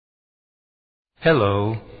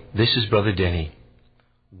Hello, this is Brother Denny.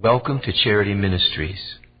 Welcome to Charity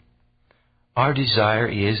Ministries. Our desire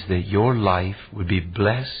is that your life would be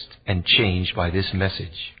blessed and changed by this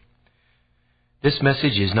message. This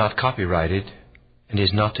message is not copyrighted and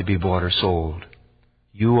is not to be bought or sold.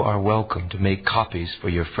 You are welcome to make copies for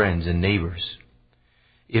your friends and neighbors.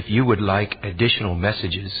 If you would like additional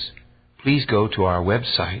messages, please go to our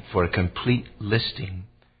website for a complete listing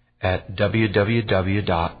at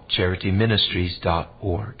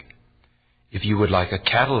www.charityministries.org. If you would like a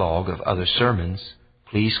catalog of other sermons,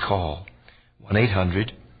 please call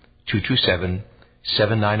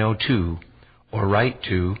 1-800-227-7902 or write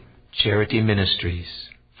to Charity Ministries,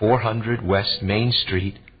 400 West Main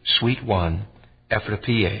Street, Suite 1, Ephrata,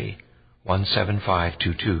 PA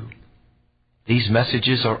 17522. These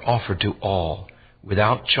messages are offered to all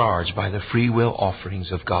without charge by the free will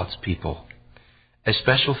offerings of God's people. A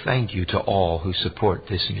special thank you to all who support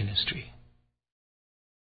this ministry.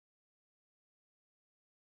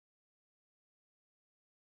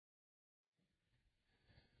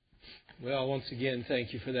 Well, once again,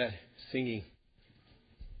 thank you for that singing.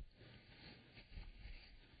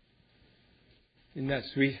 Isn't that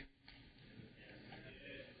sweet?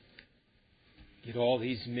 Get all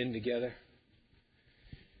these men together.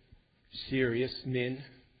 Serious men.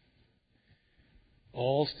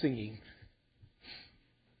 All singing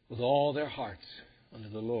with all their hearts unto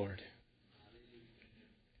the Lord.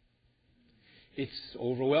 It's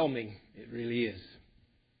overwhelming. It really is.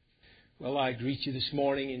 Well, I greet you this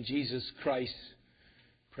morning in Jesus Christ's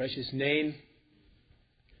precious name.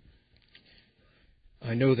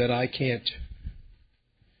 I know that I can't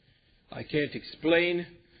explain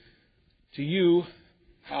to you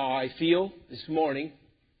how I feel this morning.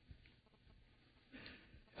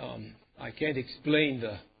 I can't explain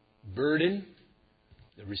the burden,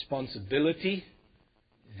 the responsibility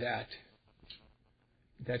that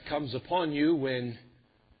comes upon you when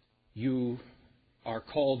you are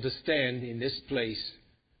called to stand in this place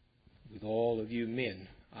with all of you men.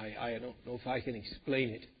 I don't know if I can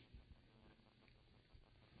explain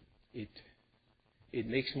it. It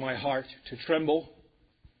makes my heart to tremble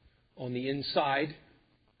on the inside,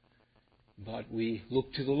 but we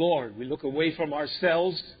look to the Lord. We look away from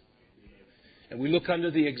ourselves, and we look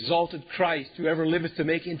unto the exalted Christ, who ever liveth to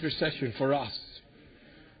make intercession for us.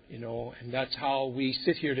 And that's how we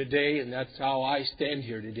sit here today, and that's how I stand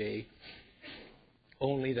here today.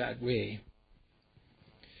 Only that way.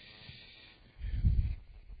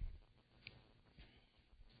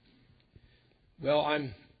 Well,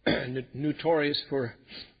 I'm notorious for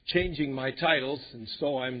changing my titles, and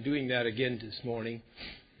so I'm doing that again this morning.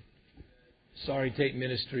 Sorry, Tate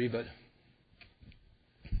Ministry, but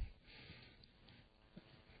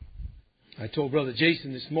I told Brother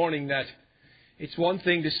Jason this morning that it's one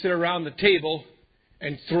thing to sit around the table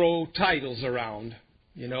and throw titles around,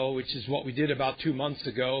 which is what we did about 2 months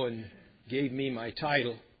ago and gave me my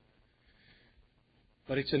title.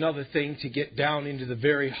 But it's another thing to get down into the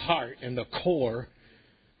very heart and the core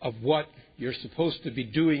of what you're supposed to be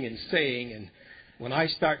doing and saying. And when I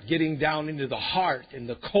start getting down into the heart and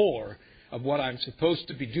the core of what I'm supposed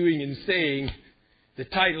to be doing and saying, the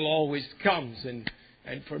title always comes. And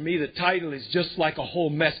for me, the title is just like a whole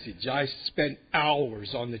message. I spent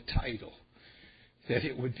hours on the title, that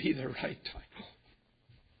it would be the right title.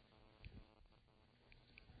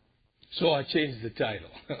 So I changed the title.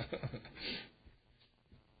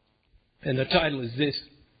 And the title is this.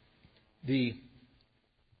 The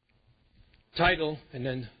title and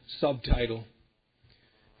then subtitle.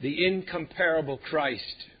 The Incomparable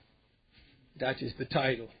Christ. That is the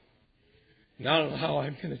title. And I don't know how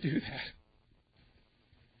I'm going to do that.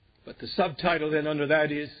 But the subtitle then under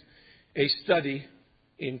that is A Study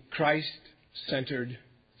in Christ-Centered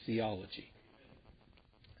Theology.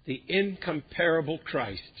 The Incomparable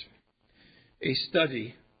Christ. A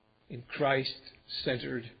Study in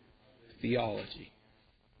Christ-Centered Theology.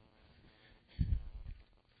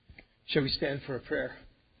 Shall we stand for a prayer?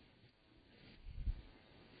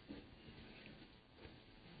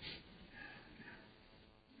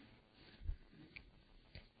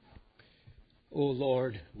 O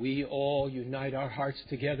Lord, we all unite our hearts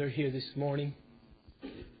together here this morning,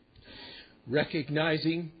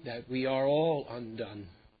 recognizing that we are all undone.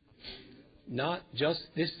 Not just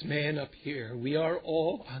this man up here. We are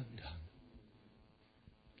all undone.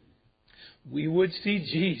 We would see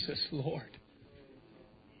Jesus, Lord.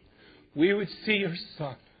 We would see your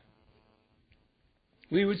Son.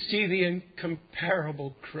 We would see the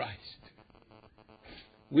incomparable Christ.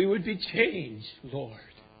 We would be changed, Lord.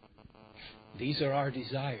 These are our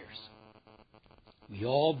desires. We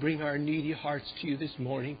all bring our needy hearts to you this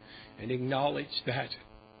morning and acknowledge that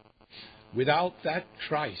without that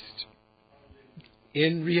Christ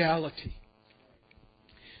in reality,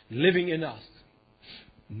 living in us,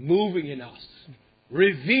 moving in us,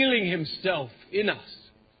 revealing Himself in us,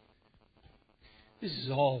 this is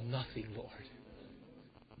all nothing, Lord.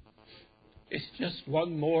 It's just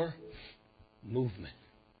one more movement.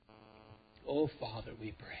 Oh, Father,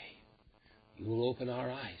 we pray You will open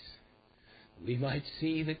our eyes. We might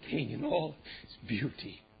see the King in all His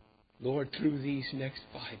beauty, Lord, through these next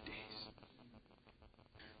 5 days.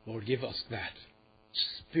 Lord, give us that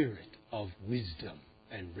spirit of wisdom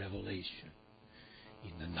and revelation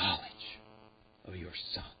in the knowledge of Your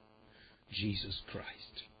Son, Jesus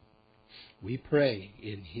Christ. We pray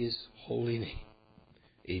in His holy name.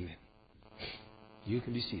 Amen. You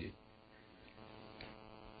can be seated.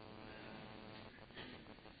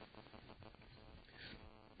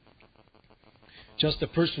 Just a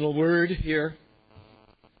personal word here.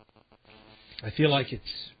 I feel like it's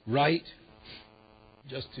right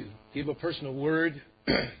just to give a personal word.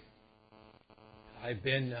 I've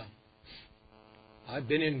been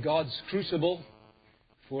in God's crucible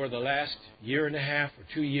for the last year and a half or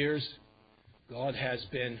 2 years. God has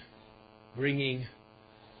been bringing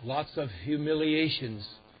lots of humiliations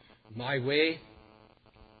my way.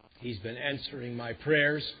 He's been answering my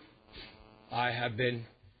prayers. I have been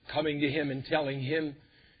coming to Him and telling Him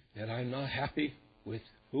that I'm not happy with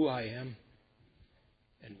who I am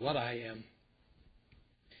and what I am.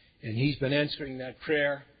 And He's been answering that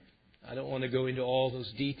prayer. I don't want to go into all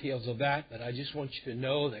those details of that, but I just want you to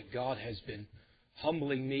know that God has been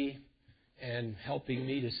humbling me and helping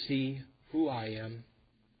me to see who I am,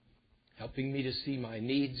 helping me to see my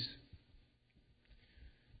needs.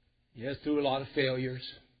 Yes, through a lot of failures,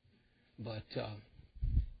 but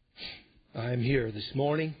I'm here this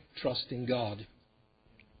morning trusting God.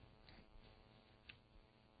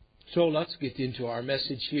 So let's get into our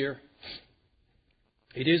message here.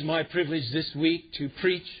 It is my privilege this week to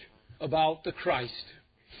preach about the Christ,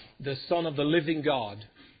 the Son of the living God.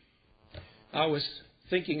 I was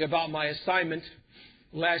thinking about my assignment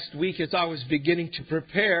last week as I was beginning to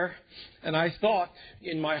prepare, and I thought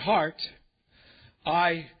in my heart,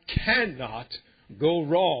 I cannot go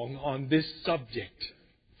wrong on this subject.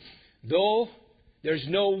 Though there's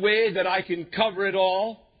no way that I can cover it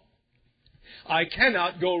all, I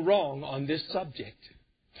cannot go wrong on this subject.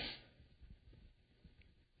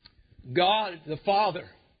 God the Father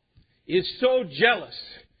is so jealous,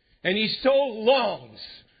 and He so longs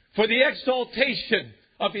for the exaltation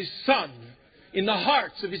of His Son in the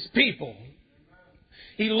hearts of His people.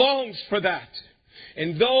 He longs for that.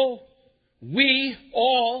 And though we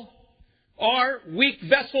all are weak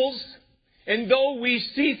vessels, and though we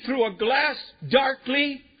see through a glass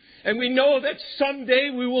darkly, and we know that someday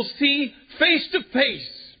we will see face to face,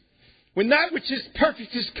 when that which is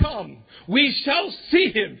perfect is come, we shall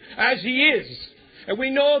see Him as He is. And we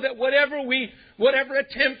know that whatever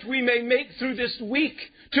attempt we may make through this week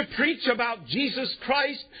to preach about Jesus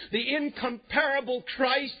Christ, the incomparable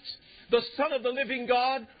Christ, the Son of the living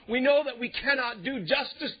God, we know that we cannot do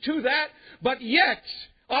justice to that, but yet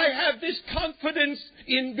I have this confidence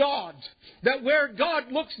in God that where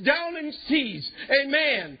God looks down and sees a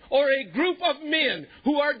man or a group of men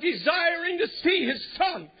who are desiring to see His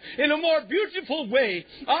Son in a more beautiful way,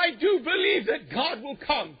 I do believe that God will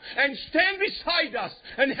come and stand beside us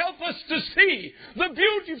and help us to see the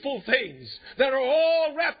beautiful things that are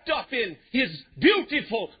all wrapped up in His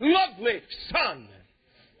beautiful, lovely Son,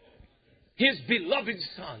 His beloved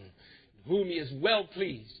Son, whom He is well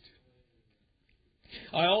pleased.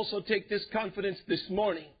 I also take this confidence this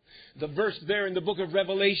morning. The verse there in the book of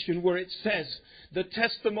Revelation where it says, the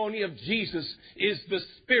testimony of Jesus is the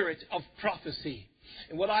spirit of prophecy.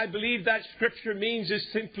 And what I believe that scripture means is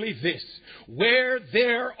simply this: where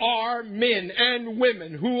there are men and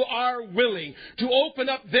women who are willing to open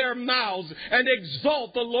up their mouths and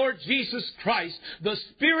exalt the Lord Jesus Christ, the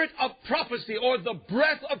spirit of prophecy or the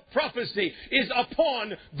breath of prophecy is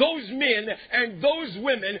upon those men and those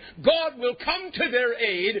women. God will come to their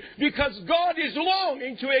aid because God is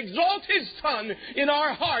longing to exalt His Son in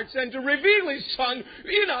our hearts and to reveal His Son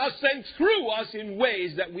in us and through us in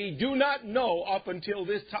ways that we do not know up until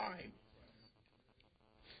this time.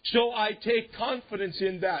 So I take confidence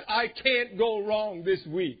in that. I can't go wrong this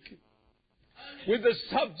week with the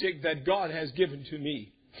subject that God has given to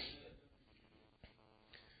me.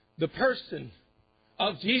 The person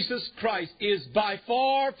of Jesus Christ is by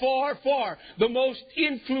far, far, far the most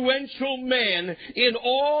influential man in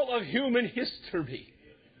all of human history.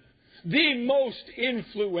 The most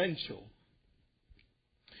influential.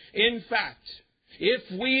 In fact,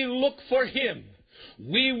 If we look for Him,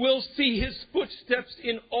 we will see His footsteps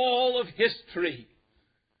in all of history.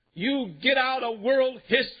 You get out a world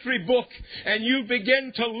history book and you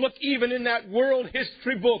begin to look even in that world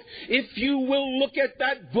history book. If you will look at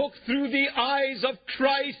that book through the eyes of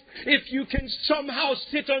Christ, if you can somehow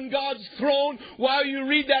sit on God's throne while you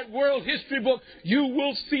read that world history book, you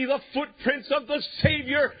will see the footprints of the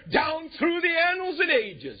Savior down through the annals and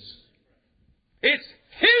ages. It's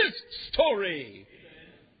His story.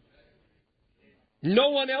 No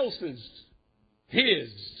one else's.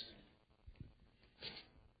 His.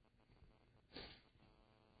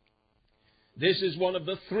 This is one of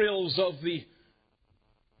the thrills of the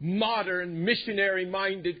modern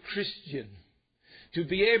missionary-minded Christian. To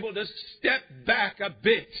be able to step back a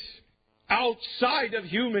bit outside of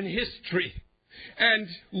human history and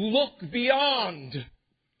look beyond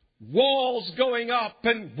walls going up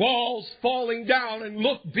and walls falling down, and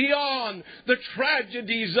look beyond the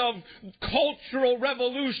tragedies of cultural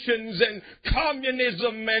revolutions and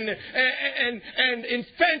communism and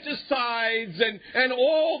infanticides and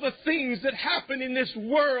all the things that happen in this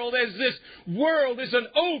world, as this world is an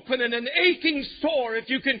open and an aching sore.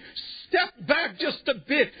 If you can step back just a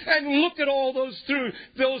bit and look at all those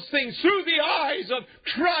things through the eyes of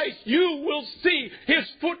Christ, you will see His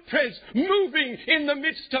footprints moving in the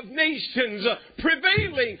midst of nations,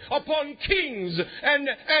 prevailing upon kings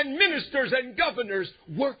and ministers and governors,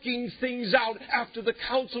 working things out after the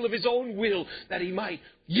counsel of His own will, that He might,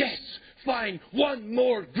 yes, find one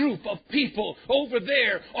more group of people over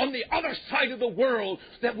there on the other side of the world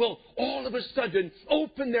that will all of a sudden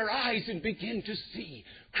open their eyes and begin to see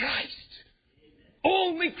Christ.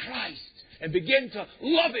 Only Christ. And begin to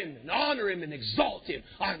love Him and honor Him and exalt Him.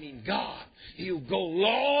 I mean, God, He'll go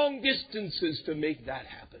long distances to make that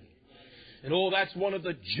happen. And that's one of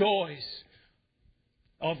the joys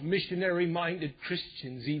of missionary-minded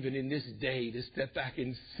Christians, even in this day, to step back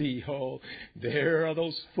and see, there are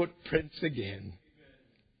those footprints again.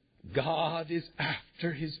 God is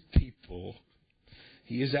after His people.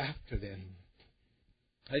 He is after them.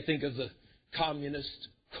 I think of the communist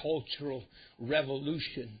cultural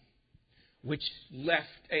revolution, which left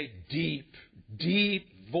a deep, deep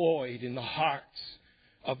void in the hearts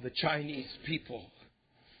of the Chinese people.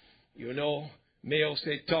 You know, Mao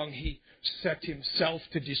Zedong, he set himself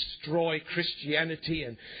to destroy Christianity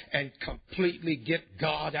and completely get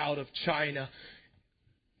God out of China.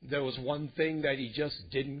 There was one thing that he just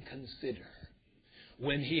didn't consider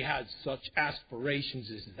when he had such aspirations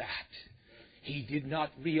as that. He did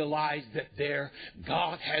not realize that there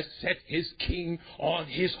God has set His king on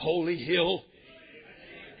His holy hill.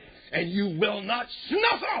 And you will not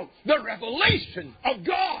snuff out the revelation of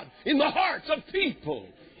God in the hearts of people.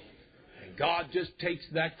 And God just takes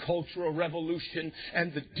that cultural revolution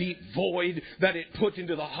and the deep void that it put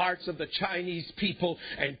into the hearts of the Chinese people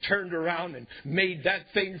and turned around and made that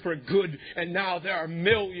thing for good. And now there are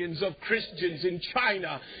millions of Christians in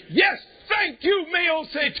China. Yes, thank you, Mao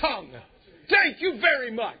Zedong. Thank you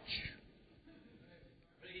very much.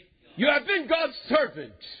 You have been God's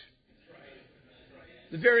servant.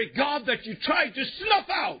 The very God that you tried to snuff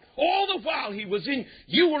out all the while you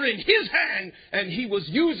were in His hand and He was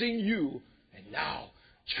using you. And now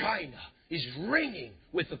China is ringing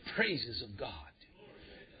with the praises of God.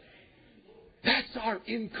 That's our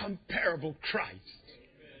incomparable Christ.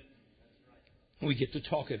 We get to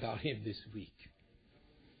talk about Him this week.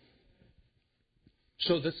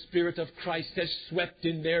 So the Spirit of Christ has swept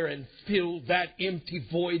in there and filled that empty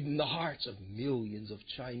void in the hearts of millions of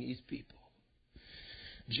Chinese people.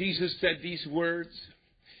 Jesus said these words,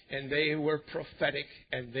 and they were prophetic,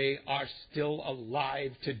 and they are still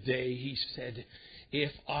alive today. He said,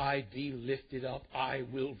 "If I be lifted up, I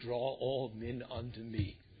will draw all men unto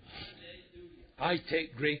me." I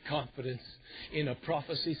take great confidence in a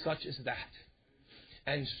prophecy such as that.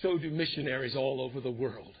 And so do missionaries all over the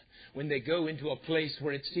world. When they go into a place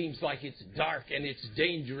where it seems like it's dark and it's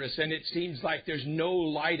dangerous and it seems like there's no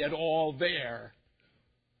light at all there.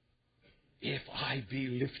 If I be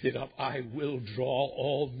lifted up, I will draw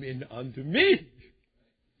all men unto me.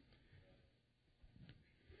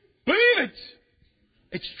 Believe it.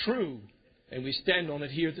 It's true. And we stand on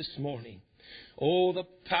it here this morning. Oh, the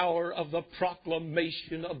power of the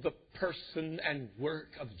proclamation of the person and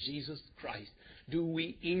work of Jesus Christ. Do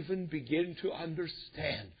we even begin to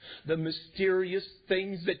understand the mysterious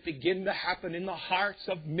things that begin to happen in the hearts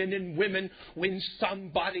of men and women when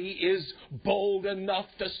somebody is bold enough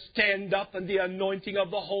to stand up in the anointing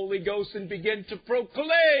of the Holy Ghost and begin to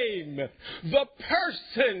proclaim the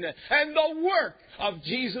person and the work of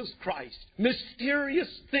Jesus Christ? Mysterious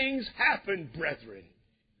things happen, brethren.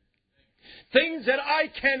 Things that I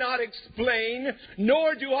cannot explain,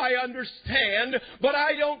 nor do I understand, but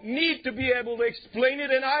I don't need to be able to explain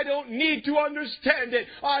it, and I don't need to understand it.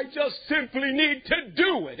 I just simply need to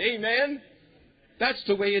do it. Amen? That's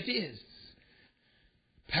the way it is.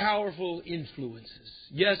 Powerful influences.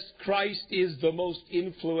 Yes, Christ is the most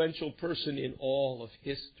influential person in all of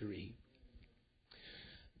history.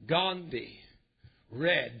 Gandhi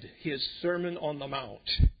read his Sermon on the Mount,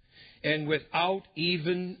 and without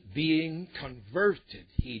even being converted,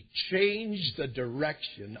 he changed the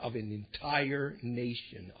direction of an entire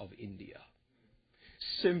nation of India.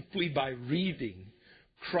 Simply by reading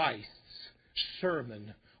Christ's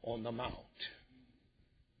Sermon on the Mount.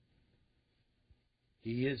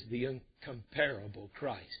 He is the incomparable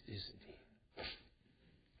Christ, isn't he?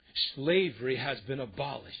 Slavery has been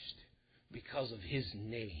abolished because of his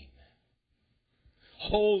name.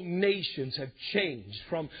 Whole nations have changed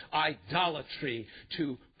from idolatry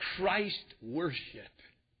to Christ worship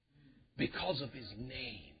because of his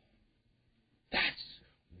name. That's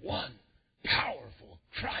one powerful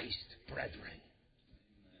Christ, brethren.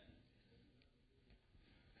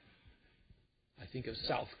 I think of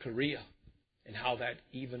South Korea and how that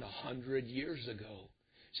even 100 years ago,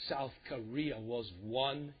 South Korea was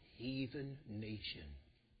one heathen nation,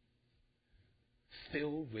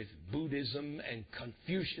 filled with Buddhism and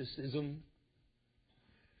Confucianism.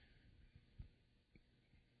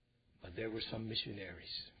 But there were some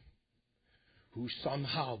missionaries who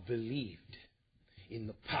somehow believed in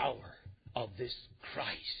the power of this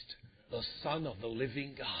Christ, the Son of the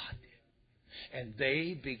living God. And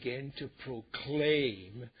they began to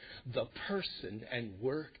proclaim the person and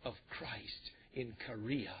work of Christ in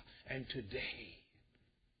Korea. And today,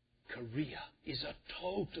 Korea is a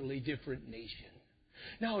totally different nation.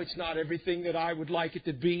 Now, it's not everything that I would like it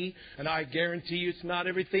to be, and I guarantee you it's not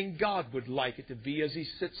everything God would like it to be as He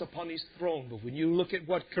sits upon His throne. But when you look at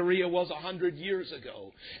what Korea was 100 years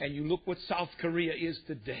ago, and you look what South Korea is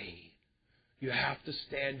today, you have to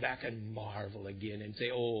stand back and marvel again and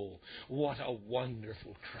say, oh, what a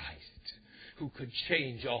wonderful Christ who could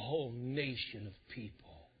change a whole nation of people.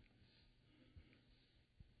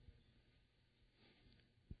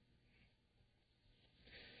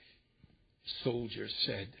 Soldiers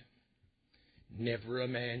said, never a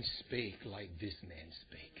man spake like this man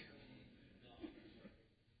spake.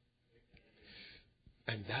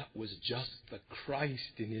 And that was just the Christ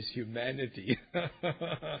in His humanity.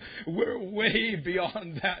 We're way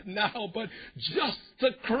beyond that now, but just the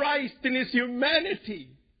Christ in His humanity.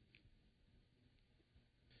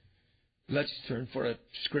 Let's turn for a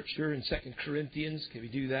scripture in 2 Corinthians. Can we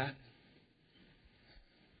do that?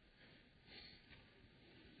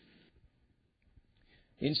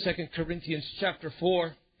 In 2 Corinthians chapter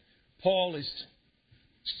 4, Paul is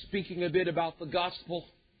speaking a bit about the gospel.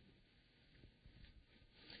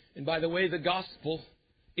 And by the way, the gospel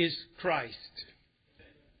is Christ.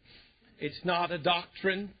 It's not a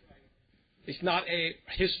doctrine. It's not a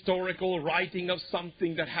historical writing of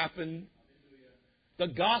something that happened. The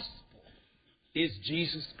gospel is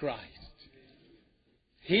Jesus Christ.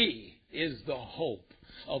 He is the hope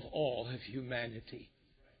of all of humanity.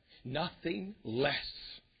 Nothing less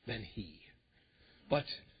than He. But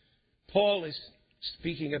Paul is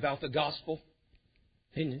speaking about the gospel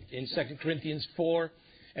in 2 Corinthians 4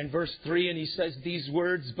 and verse 3, and he says these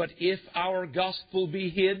words, but if our gospel be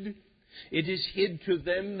hid, it is hid to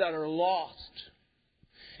them that are lost.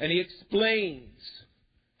 And he explains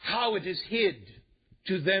how it is hid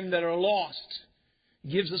to them that are lost.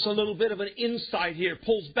 Gives us a little bit of an insight here,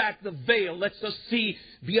 pulls back the veil, lets us see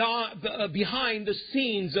behind the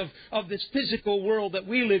scenes of this physical world that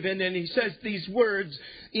we live in. And he says these words,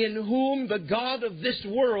 in whom the God of this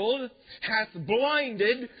world hath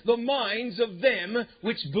blinded the minds of them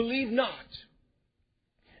which believe not.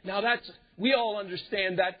 Now we all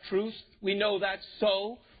understand that truth. We know that's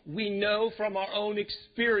so. We know from our own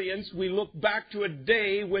experience, we look back to a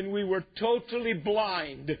day when we were totally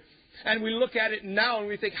blind. And we look at it now and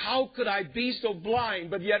we think, how could I be so blind?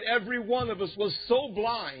 But yet every one of us was so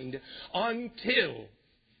blind until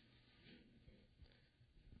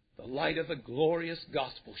the light of the glorious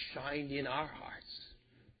gospel shined in our hearts.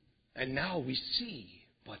 And now we see.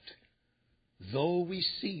 But though we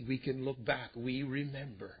see, we can look back. We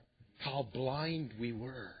remember how blind we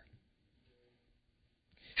were.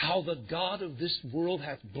 How the God of this world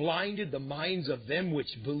hath blinded the minds of them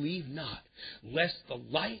which believe not, lest the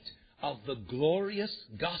light of the glorious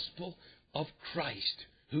gospel of Christ,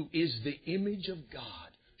 who is the image of God,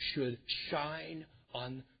 should shine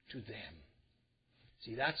unto them.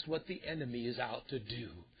 See, that's what the enemy is out to do.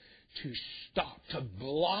 To stop, to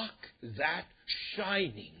block that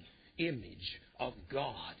shining image of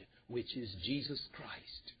God, which is Jesus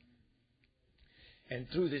Christ. And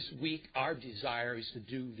through this week, our desire is to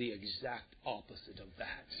do the exact opposite of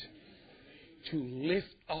that. To lift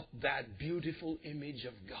up that beautiful image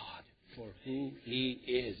of God for who He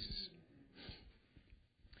is.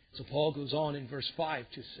 So Paul goes on in verse 5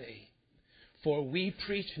 to say, "For we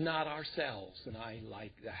preach not ourselves," and I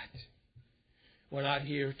like that. We're not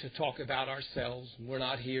here to talk about ourselves. We're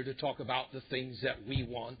not here to talk about the things that we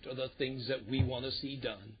want or the things that we want to see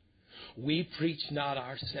done. We preach not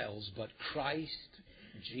ourselves, but Christ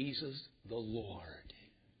Jesus the Lord,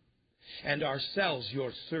 and ourselves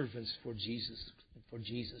your servants for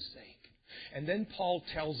Jesus' sake. And then Paul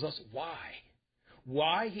tells us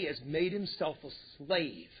why He has made Himself a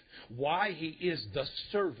slave, why He is the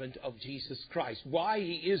servant of Jesus Christ, why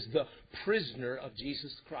He is the prisoner of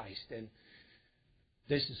Jesus Christ. And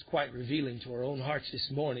this is quite revealing to our own hearts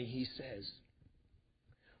this morning. He says,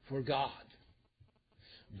 "For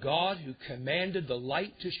God who commanded the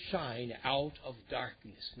light to shine out of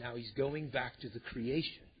darkness." Now He's going back to the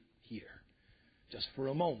creation here, just for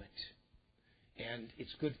a moment. And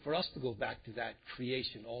it's good for us to go back to that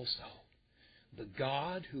creation also. The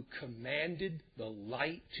God who commanded the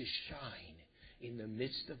light to shine in the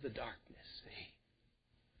midst of the darkness. See?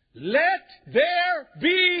 "Let there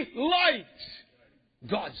be light,"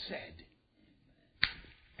 God said.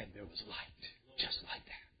 And there was light, just like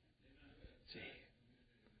that. See?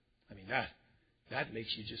 I mean, that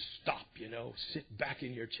makes you just stop, sit back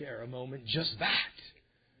in your chair a moment. Just that.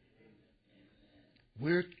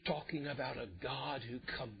 We're talking about a God who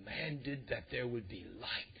commanded that there would be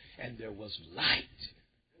light. And there was light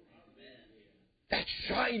that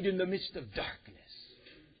shined in the midst of darkness.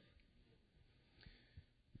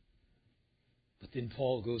 But then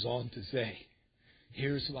Paul goes on to say,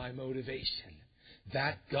 here's my motivation.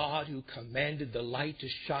 That God who commanded the light to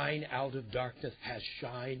shine out of darkness has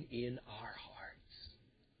shined in our hearts.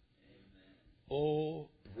 Oh,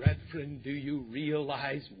 brethren, do you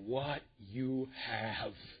realize what you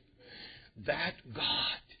have? That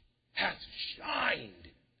God hath shined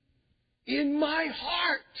in my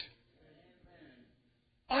heart.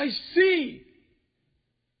 I see.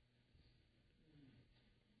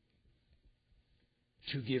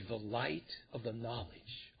 To give the light of the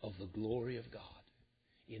knowledge of the glory of God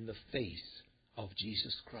in the face of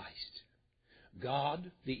Jesus Christ.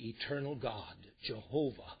 God, the eternal God,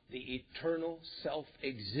 Jehovah, the eternal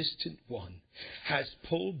self-existent one, has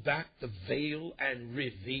pulled back the veil and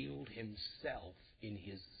revealed Himself in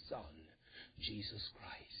His Son, Jesus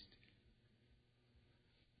Christ.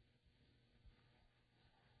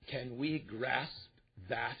 Can we grasp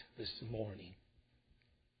that this morning?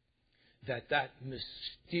 That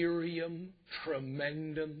mysterium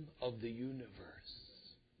tremendum of the universe,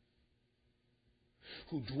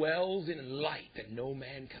 who dwells in light that no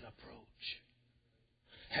man can approach,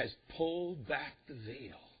 has pulled back the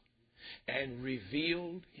veil and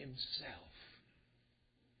revealed Himself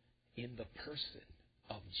in the person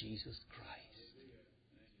of Jesus Christ.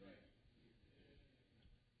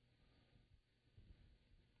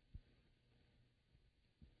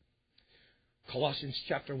 Colossians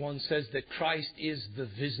chapter 1 says that Christ is the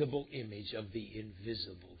visible image of the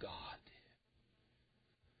invisible God.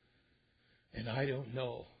 And I don't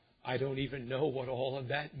know. I don't even know what all of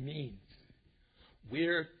that means.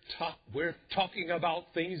 We're talking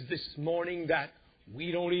about things this morning that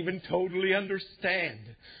we don't even totally understand.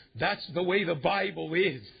 That's the way the Bible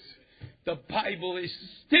is. The Bible is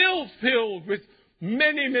still filled with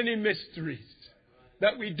many, many mysteries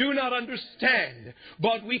that we do not understand,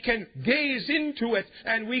 but we can gaze into it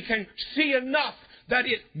and we can see enough that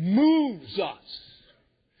it moves us.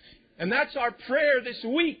 And that's our prayer this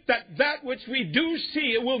week, that which we do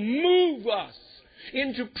see, it will move us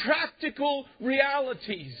into practical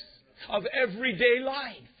realities of everyday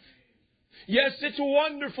life. Yes, it's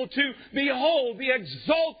wonderful to behold the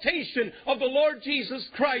exaltation of the Lord Jesus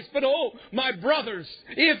Christ, but oh, my brothers,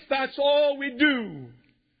 if that's all we do,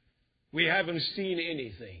 we haven't seen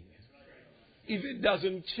anything. If it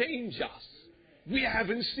doesn't change us, we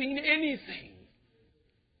haven't seen anything.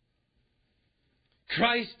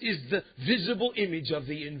 Christ is the visible image of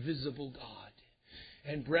the invisible God.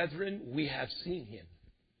 And brethren, we have seen Him.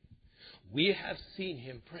 We have seen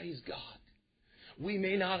Him, praise God. We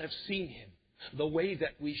may not have seen Him the way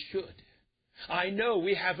that we should. I know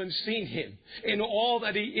we haven't seen Him in all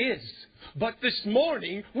that He is. But this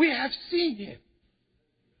morning, we have seen Him.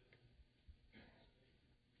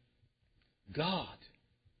 God,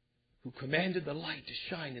 who commanded the light to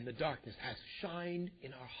shine in the darkness, has shined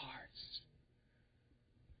in our hearts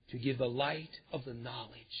to give the light of the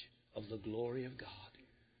knowledge of the glory of God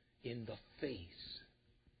in the face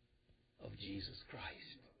of Jesus Christ.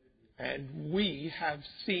 And we have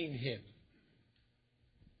seen Him.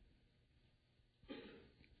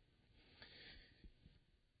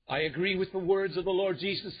 I agree with the words of the Lord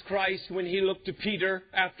Jesus Christ when He looked to Peter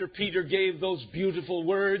after Peter gave those beautiful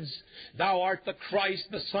words, "Thou art the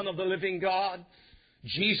Christ, the Son of the living God."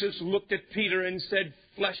 Jesus looked at Peter and said,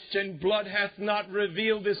 "Flesh and blood hath not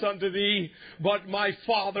revealed this unto thee, but my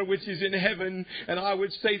Father which is in heaven." And I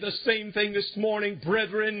would say the same thing this morning,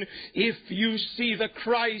 brethren. If you see the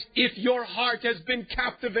Christ, if your heart has been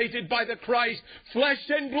captivated by the Christ, flesh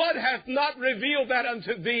and blood hath not revealed that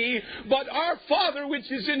unto thee, but our Father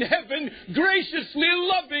which is in heaven graciously,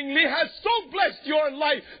 lovingly has so blessed your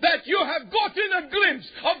life that you have gotten a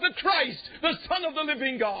glimpse of the Christ, the Son of the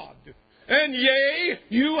living God. And yea,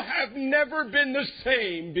 you have never been the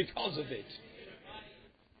same because of it.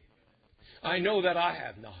 I know that I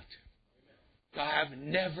have not. I have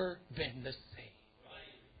never been the same.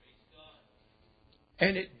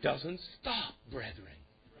 And it doesn't stop, brethren.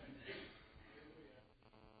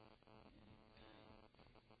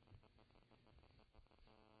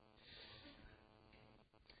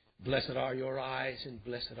 Blessed are your eyes and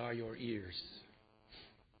blessed are your ears.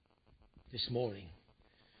 This morning,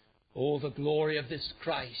 oh, the glory of this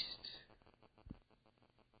Christ,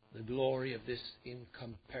 the glory of this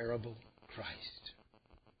incomparable Christ.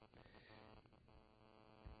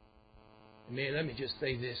 Let me just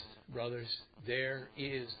say this, brothers. There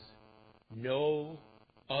is no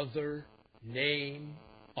other name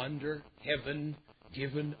under heaven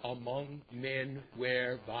given among men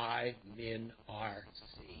whereby men are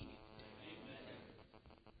saved.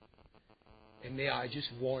 And may I just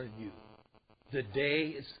warn you, the day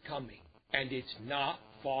is coming, and it's not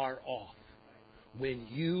far off, when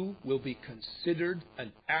you will be considered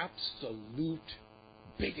an absolute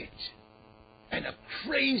bigot and a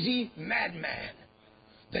crazy madman,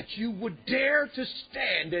 that you would dare to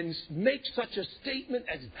stand and make such a statement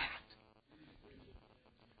as that.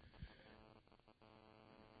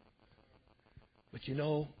 But you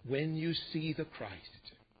know, when you see the Christ,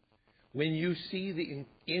 when you see the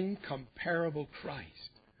incomparable Christ,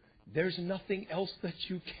 there's nothing else that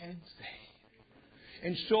you can say.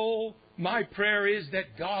 And so my prayer is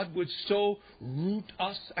that God would so root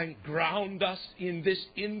us and ground us in this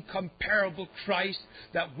incomparable Christ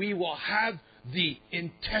that we will have the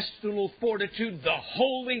intestinal fortitude, the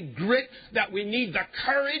holy grit that we need, the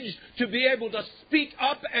courage to be able to speak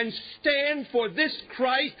up and stand for this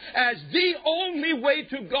Christ as the only way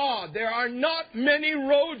to God. There are not many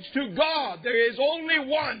roads to God. There is only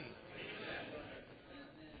one.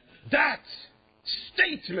 That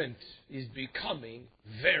statement is becoming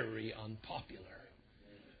very unpopular,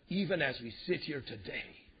 even as we sit here today.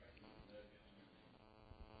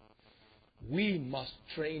 We must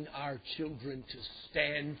train our children to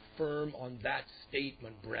stand firm on that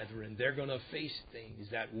statement, brethren. They're going to face things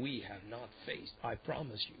that we have not faced. I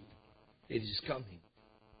promise you, it is coming.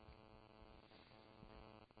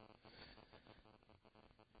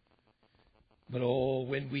 But oh,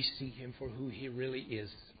 when we see Him for who He really is,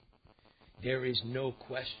 there is no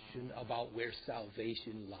question about where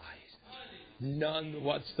salvation lies. None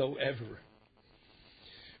whatsoever.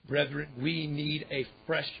 Brethren, we need a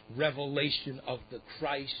fresh revelation of the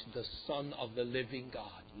Christ, the Son of the living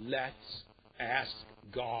God. Let's ask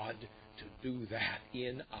God to do that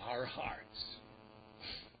in our hearts.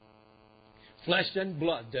 Flesh and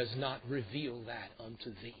blood does not reveal that unto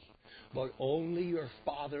thee, but only your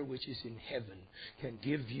Father which is in heaven can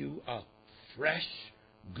give you a fresh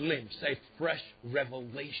glimpse, a fresh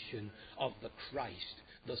revelation of the Christ,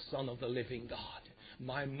 the Son of the living God.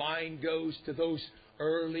 My mind goes to those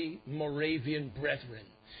early Moravian brethren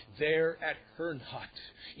there at Herrnhut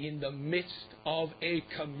in the midst of a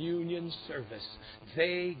communion service.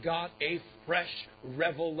 They got a fresh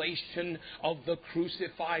revelation of the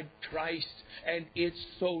crucified Christ, and it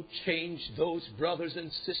so changed those brothers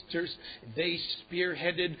and sisters. They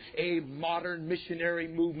spearheaded a modern missionary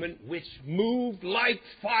movement which moved like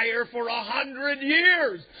fire for 100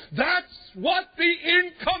 years. That's what the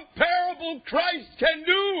incomparable Christ can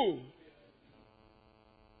do.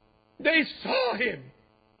 They saw Him,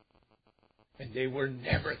 and they were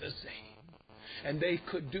never the same. And they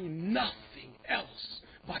could do nothing else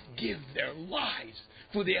but give their lives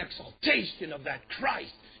for the exaltation of that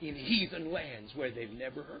Christ in heathen lands where they've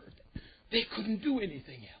never heard. They couldn't do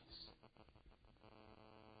anything else.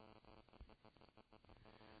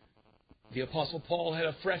 The Apostle Paul had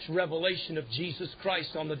a fresh revelation of Jesus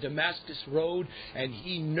Christ on the Damascus Road, and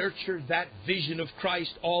he nurtured that vision of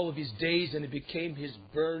Christ all of his days, and it became his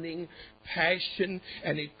burning passion,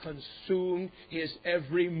 and it consumed his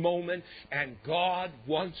every moment. And God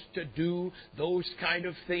wants to do those kind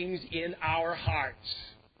of things in our hearts.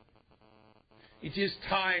 It is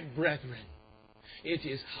time, brethren. It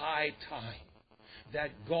is high time that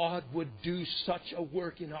God would do such a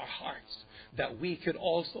work in our hearts that we could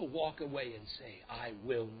also walk away and say, I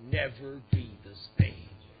will never be the same.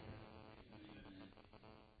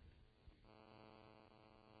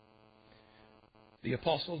 The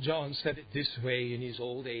Apostle John said it this way in his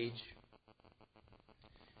old age.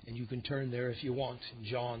 And you can turn there if you want in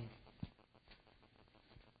John.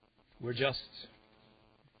 We're just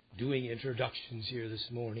doing introductions here this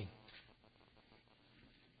morning.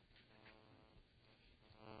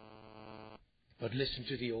 But listen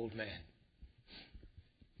to the old man.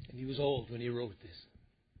 And he was old when he wrote this.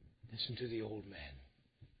 Listen to the old man.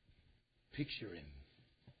 Picture him.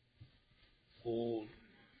 Old,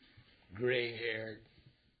 gray-haired,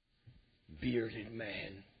 bearded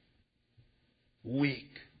man. Weak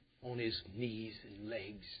on his knees and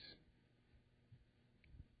legs.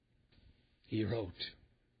 He wrote,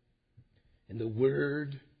 and the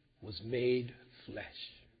Word was made flesh.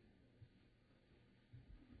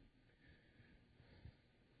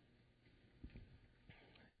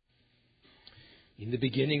 In the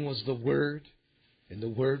beginning was the Word, and the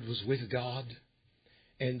Word was with God,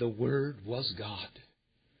 and the Word was God.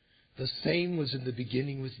 The same was in the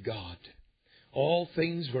beginning with God. All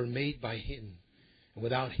things were made by Him, and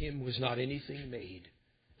without Him was not anything made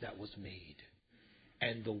that was made.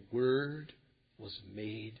 And the Word was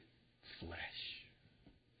made flesh,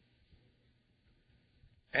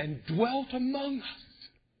 and dwelt among us.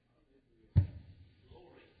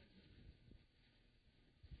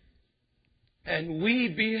 And we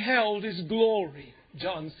beheld His glory,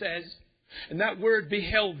 John says. And that word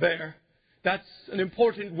beheld there, that's an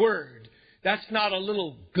important word. That's not a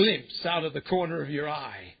little glimpse out of the corner of your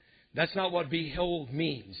eye. That's not what behold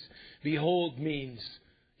means. Behold means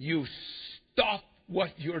you stop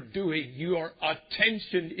what you're doing. Your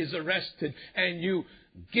attention is arrested and you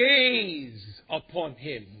gaze upon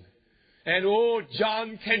Him. And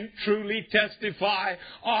John can truly testify,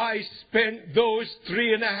 I spent those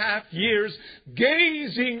 3.5 years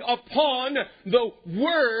gazing upon the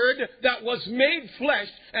Word that was made flesh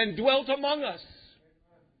and dwelt among us.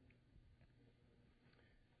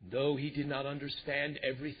 Though he did not understand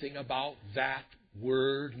everything about that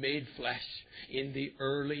Word made flesh in the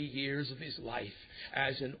early years of his life,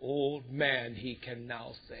 as an old man he can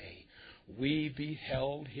now say, we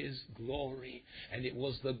beheld His glory, and it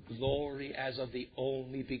was the glory as of the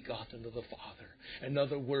only begotten of the Father. In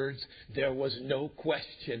other words, there was no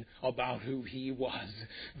question about who He was.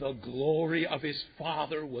 The glory of His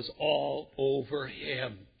Father was all over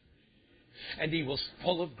Him. And He was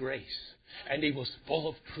full of grace, and He was full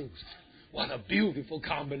of truth. What a beautiful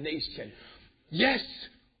combination. Yes,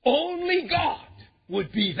 only God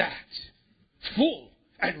would be that. Full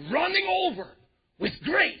and running over with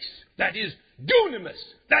grace. That is dunamis.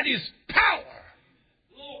 That is power.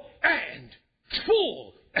 And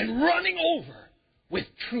full and running over with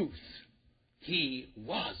truth. He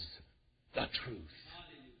was the truth.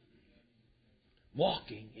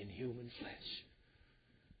 Walking in human flesh.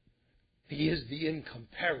 He is the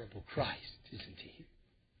incomparable Christ, isn't He?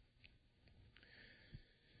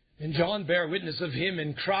 And John bare witness of Him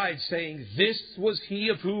and cried, saying, this was He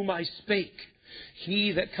of whom I spake.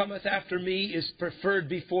 He that cometh after me is preferred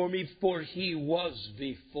before me, for He was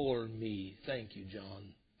before me. Thank you,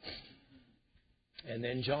 John. And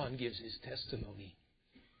then John gives his testimony.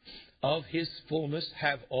 Of His fullness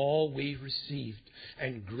have all we received,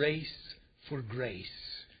 and grace for grace.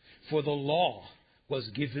 For the law was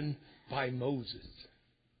given by Moses,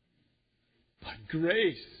 but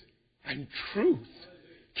grace and truth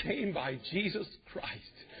came by Jesus Christ.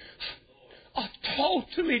 A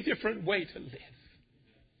totally different way to live.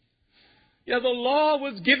 Yeah, the law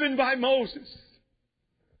was given by Moses.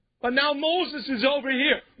 But now Moses is over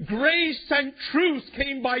here. Grace and truth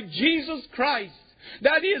came by Jesus Christ.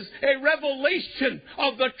 That is a revelation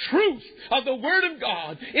of the truth of the Word of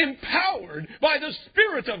God, empowered by the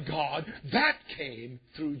Spirit of God. That came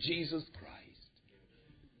through Jesus Christ.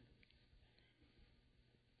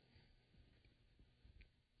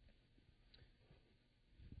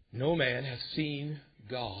 No man hath seen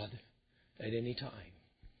God at any time.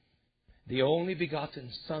 The only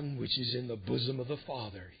begotten Son, which is in the bosom of the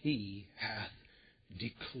Father, He hath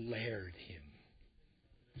declared Him.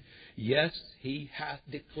 Yes, He hath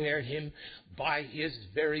declared Him by His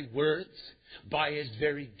very words, by His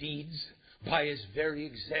very deeds, by His very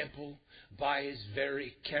example, by His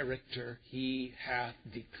very character. He hath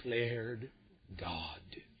declared God.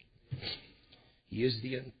 He is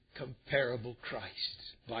the incomparable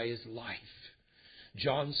Christ by His life.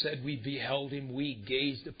 John said, we beheld Him, we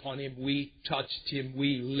gazed upon Him, we touched Him,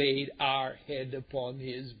 we laid our head upon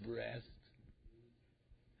His breast.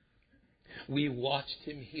 We watched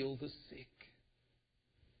Him heal the sick.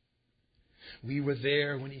 We were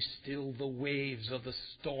there when He stilled the waves of the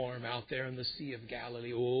storm out there in the Sea of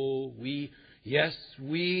Galilee. Oh, we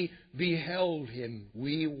beheld Him.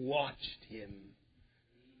 We watched Him.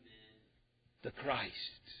 The Christ.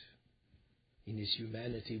 In His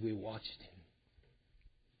humanity, we watched Him.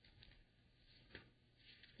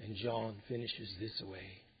 And John finishes this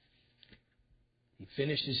way. He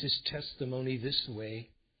finishes his testimony this way.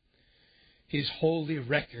 His holy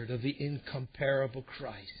record of the incomparable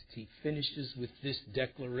Christ. He finishes with this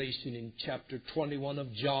declaration in chapter 21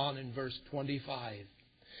 of John and verse 25.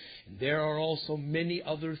 And there are also many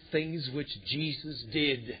other things which Jesus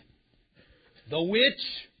did, the which,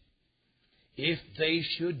 if they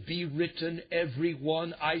should be written, every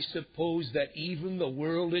one, I suppose that even the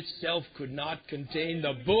world itself could not contain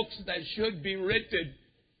the books that should be written.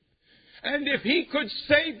 And if He could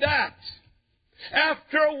say that,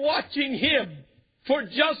 after watching Him for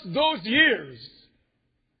just those years,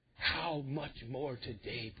 how much more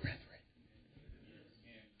today, brethren?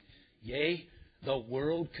 Yea, the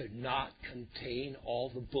world could not contain all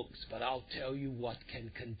the books, but I'll tell you what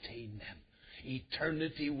can contain them.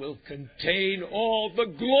 Eternity will contain all the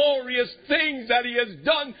glorious things that He has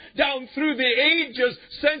done down through the ages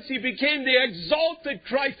since He became the exalted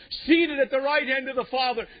Christ seated at the right hand of the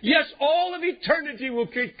Father. Yes, all of eternity will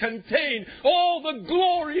contain all the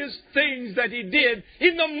glorious things that He did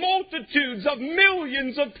in the multitudes of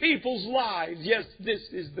millions of people's lives. Yes, this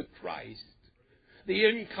is the Christ, the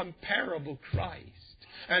incomparable Christ.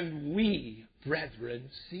 And we,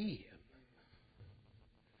 brethren, see Him.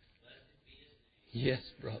 Yes,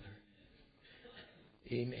 brother.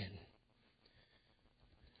 Amen.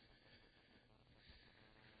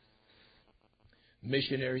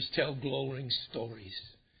 Missionaries tell glowing stories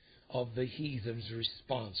of the heathen's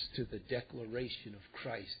response to the declaration of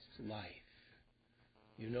Christ's life.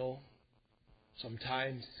 You know,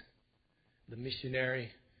 sometimes the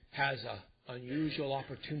missionary has an unusual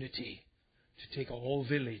opportunity to take a whole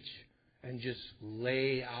village and just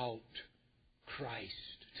lay out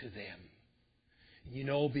Christ to them. You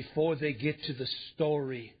know, before they get to the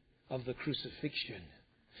story of the crucifixion,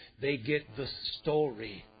 they get the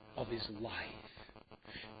story of His life.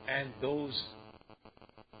 And those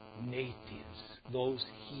natives, those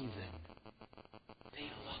heathen, they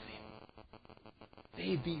love Him.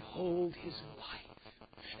 They behold His life.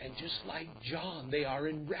 And just like John, they are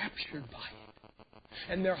enraptured by it.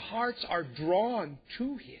 And their hearts are drawn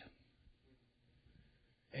to Him.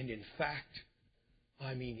 And in fact,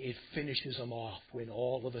 it finishes them off when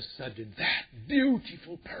all of a sudden that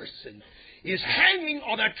beautiful person is hanging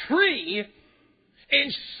on a tree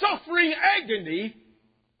in suffering agony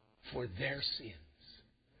for their sins.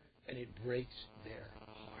 And it breaks their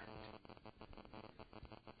heart.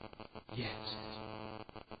 Yes,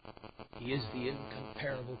 He is the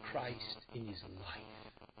incomparable Christ in His life.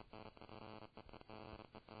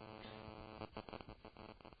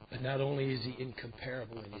 But not only is He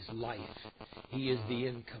incomparable in His life, He is the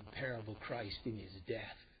incomparable Christ in His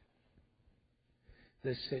death.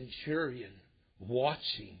 The centurion,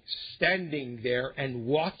 standing there and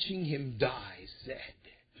watching Him die, said,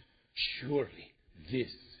 surely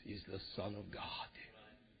this is the Son of God.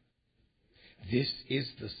 This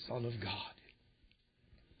is the Son of God.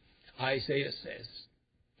 Isaiah says,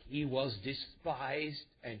 He was despised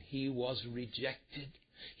and He was rejected.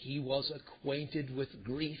 He was acquainted with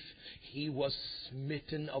grief. He was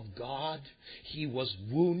smitten of God. He was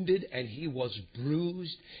wounded and He was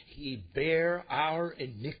bruised. He bare our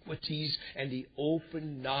iniquities, and He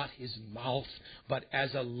opened not His mouth. But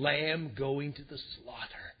as a lamb going to the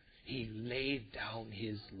slaughter, He laid down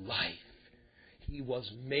His life. He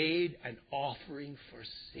was made an offering for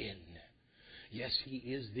sin. Yes, He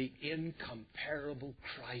is the incomparable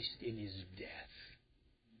Christ in His death.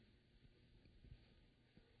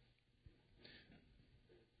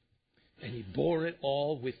 And He bore it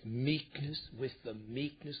all with meekness, with the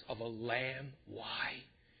meekness of a lamb. Why?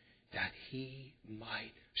 That He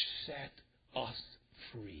might set us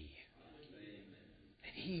free.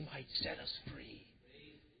 That He might set us free.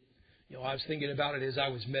 You know, I was thinking about it as I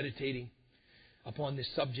was meditating upon this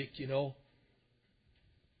subject,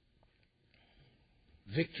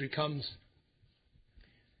 Victory comes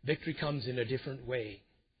in a different way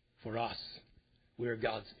for us. We're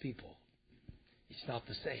God's people. It's not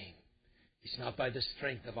the same. It's not by the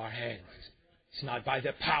strength of our hands. It's not by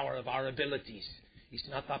the power of our abilities. It's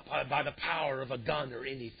not by the power of a gun or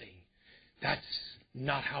anything. That's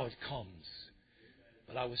not how it comes.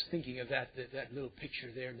 But I was thinking of that little picture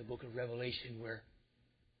there in the book of Revelation where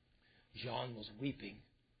John was weeping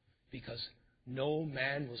because no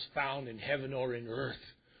man was found in heaven or in earth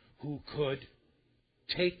who could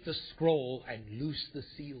take the scroll and loose the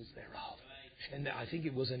seals thereof. And I think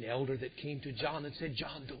it was an elder that came to John and said,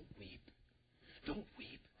 John, don't weep. Don't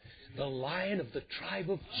weep. The Lion of the tribe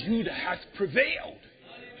of Judah hath prevailed.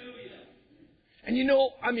 And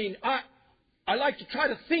I like to try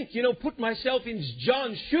to think, put myself in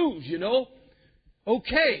John's shoes,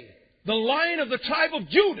 Okay, the Lion of the tribe of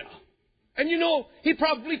Judah. And he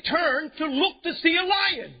probably turned to look to see a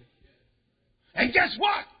lion. And guess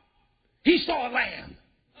what? He saw a lamb.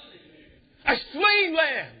 A slain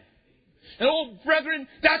lamb. And oh, brethren,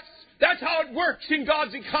 that's how it works in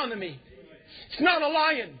God's economy. It's not a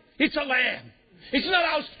lion. It's a lamb. It's not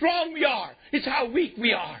how strong we are. It's how weak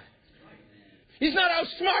we are. It's not how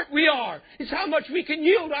smart we are. It's how much we can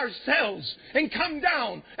yield ourselves and come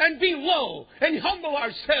down and be low and humble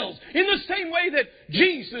ourselves in the same way that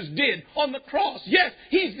Jesus did on the cross. Yes,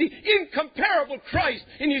 He's the incomparable Christ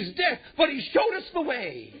in His death, but He showed us the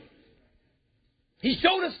way. He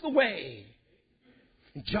showed us the way.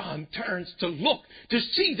 And John turns to look to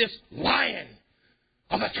see this Lion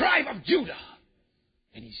of the tribe of Judah.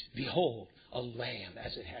 And behold, a lamb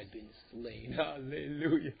as it had been slain.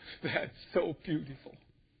 Hallelujah. That's so beautiful.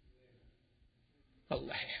 A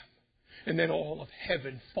lamb. And then all of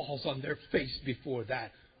heaven falls on their face before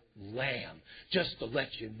that lamb. Just to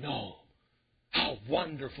let you know how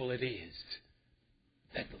wonderful it is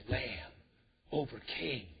that the lamb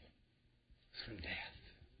overcame through death.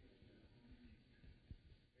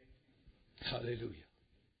 Hallelujah.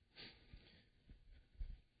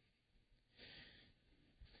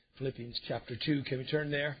 Philippians chapter 2. Can we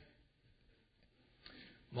turn there?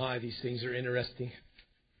 My, these things are interesting.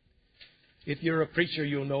 If you're a preacher,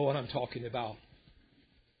 you'll know what I'm talking about.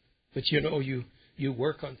 But you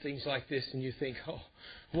work on things like this and you think, how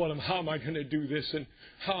am I going to do this? And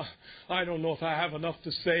I don't know if I have enough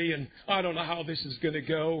to say, and I don't know how this is going to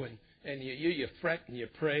go. And you fret and you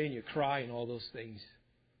pray and you cry and all those things.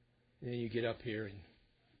 And then you get up here and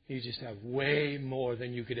you just have way more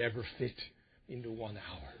than you could ever fit into 1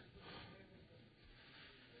 hour.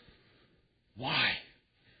 Why?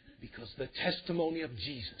 Because the testimony of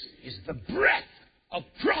Jesus is the breath of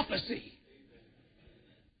prophecy.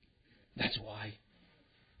 That's why.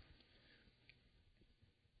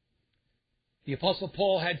 The Apostle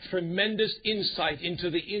Paul had tremendous insight into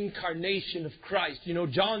the incarnation of Christ.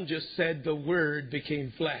 John just said the Word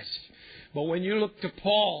became flesh. But when you look to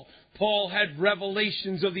Paul, Paul had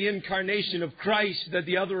revelations of the incarnation of Christ that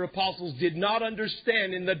the other apostles did not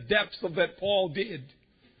understand in the depths of that Paul did.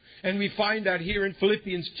 And we find that here in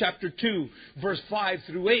Philippians chapter 2, verse 5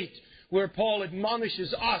 through 8, where Paul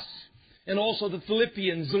admonishes us and also the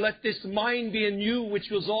Philippians, let this mind be in you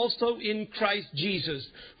which was also in Christ Jesus,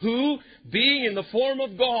 who, being in the form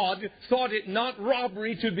of God, thought it not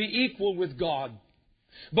robbery to be equal with God,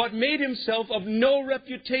 but made Himself of no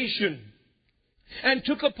reputation, and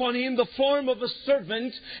took upon Him the form of a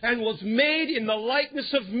servant, and was made in the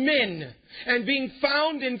likeness of men. And being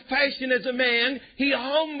found in fashion as a man, He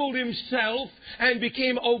humbled Himself and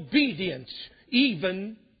became obedient,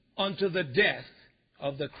 even unto the death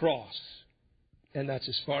of the cross. And that's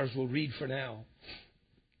as far as we'll read for now.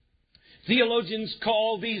 Theologians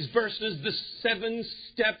call these verses the 7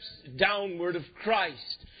 steps downward of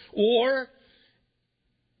Christ, or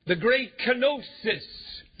the great kenosis,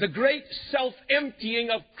 the great self-emptying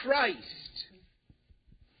of Christ.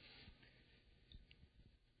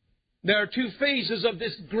 There are 2 phases of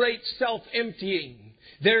this great self-emptying.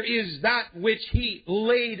 There is that which He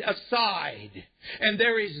laid aside, and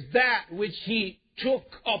there is that which He took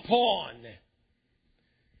upon.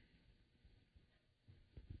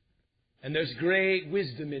 And there's great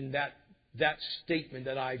wisdom in that statement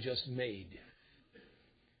that I just made.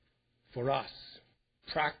 For us,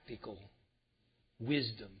 practical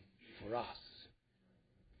wisdom for us.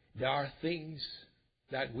 There are things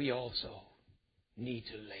that we also need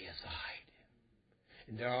to lay aside.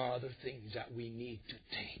 And there are other things that we need to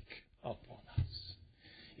take upon us.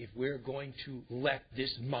 If we're going to let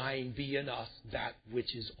this mind be in us, that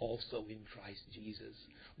which is also in Christ Jesus,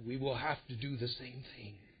 we will have to do the same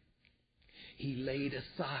thing. He laid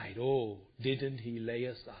aside. Oh, didn't He lay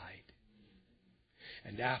aside?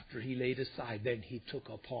 And after he laid aside, then he took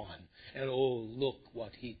upon. And oh, look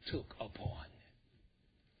what he took upon.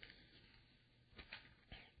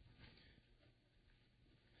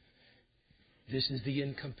 This is the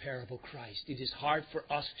incomparable Christ. It is hard for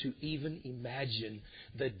us to even imagine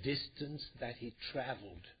the distance that he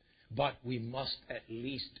traveled. But we must at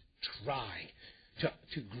least try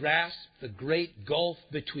to grasp the great gulf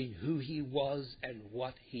between who he was and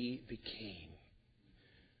what he became.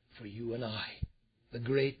 For you and I, the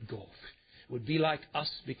great gulf would be like us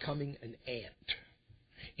becoming an ant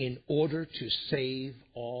in order to save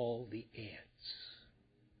all the ants.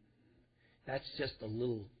 That's just a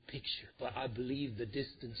little picture, but I believe the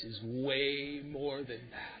distance is way more than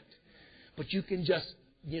that. But you can just,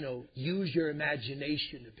 use your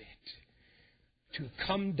imagination a bit to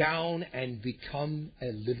come down and become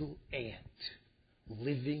a little ant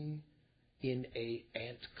living in an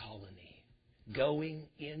ant colony, going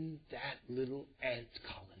in that little ant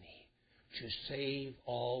colony to save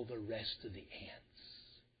all the rest of the ants.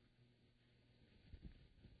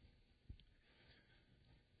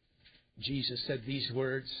 Jesus said these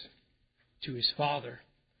words to his Father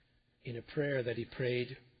in a prayer that he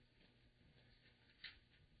prayed.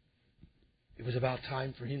 It was about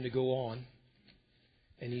time for him to go on.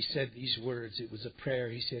 And he said these words. It was a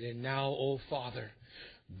prayer. He said, "And now, O Father,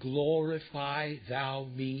 glorify thou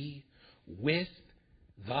me with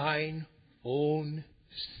thine own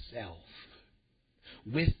self,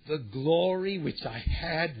 with the glory which I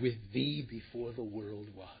had with thee before the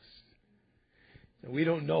world was." Now, we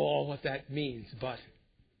don't know all what that means, but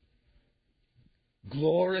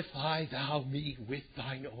glorify thou me with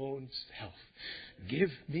thine own self.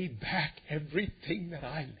 Give me back everything that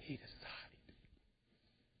I laid aside.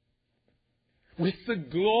 With the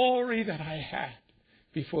glory that I had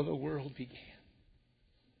before the world began.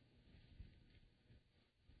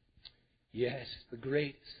 Yes, the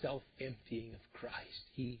great self-emptying of Christ,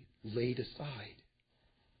 he laid aside.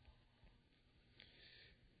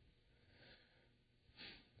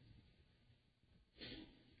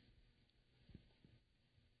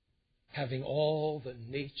 Having all the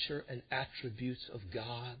nature and attributes of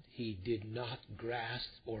God, he did not grasp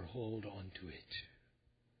or hold on to it.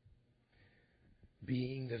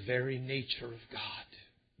 Being the very nature of God,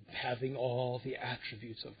 having all the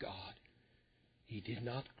attributes of God, he did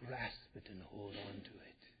not grasp it and hold on to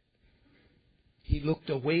it. He looked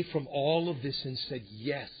away from all of this and said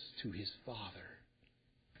yes to his Father.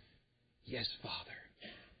 Yes,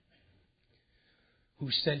 Father,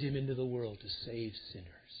 who sent him into the world to save sinners.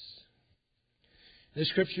 The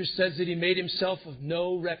Scripture says that he made himself of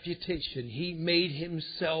no reputation. He made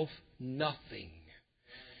himself nothing.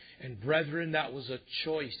 And brethren, that was a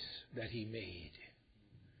choice that he made.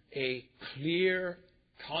 A clear,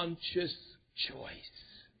 conscious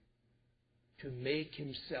choice to make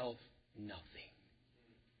himself nothing.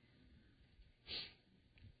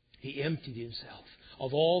 He emptied himself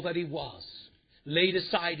of all that he was, laid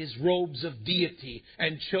aside his robes of deity,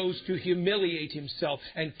 and chose to humiliate himself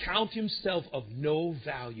and count himself of no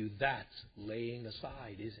value. That's laying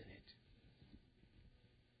aside, isn't it?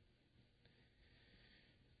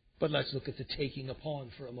 But let's look at the taking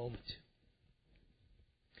upon for a moment.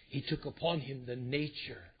 He took upon him the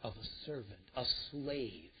nature of a servant, a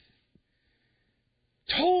slave.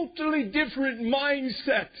 Totally different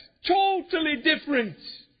mindset. Totally different.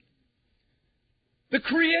 The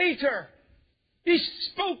Creator. He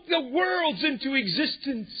spoke the worlds into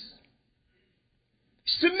existence.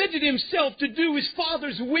 Submitted himself to do his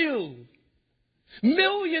Father's will.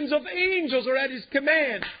 Millions of angels are at his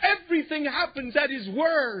command. Everything happens at his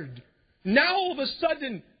word. Now all of a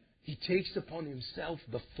sudden, he takes upon himself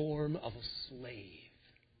the form of a slave.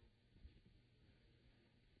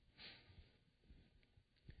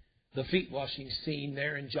 The feet washing scene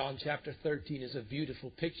there in John chapter 13 is a beautiful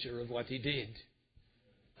picture of what he did.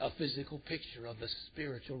 A physical picture of the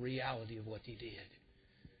spiritual reality of what he did.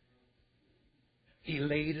 He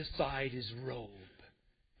laid aside his robe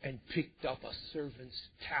and picked up a servant's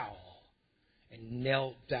towel and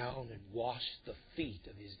knelt down and washed the feet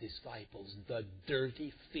of his disciples, the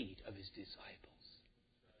dirty feet of his disciples.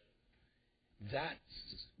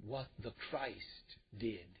 That's what the Christ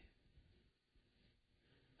did.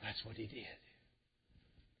 That's what he did.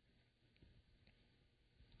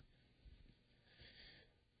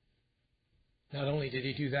 Not only did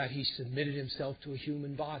he do that, he submitted himself to a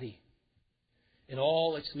human body. In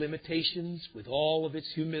all its limitations, with all of its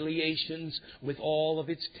humiliations, with all of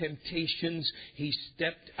its temptations, he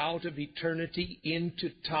stepped out of eternity into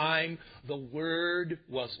time. The Word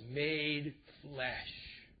was made flesh.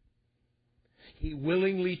 He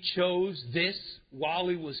willingly chose this while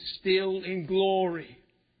He was still in glory.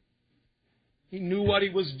 He knew what He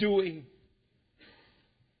was doing.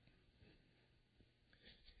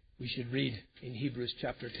 We should read in Hebrews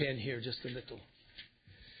chapter 10 here just a little.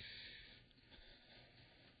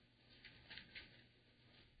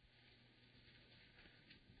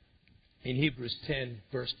 In Hebrews 10,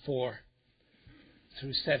 verse 4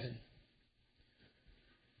 through 7.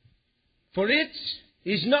 For it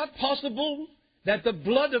is not possible that the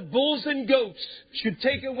blood of bulls and goats should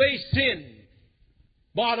take away sin.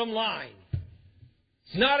 Bottom line.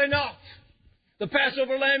 It's not enough. The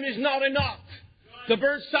Passover lamb is not enough. The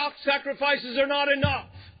burnt sacrifices are not enough.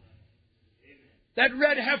 That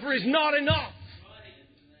red heifer is not enough.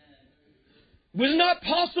 It was not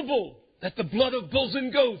possible that the blood of bulls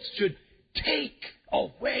and goats should take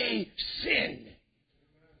away sin.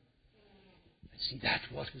 And see,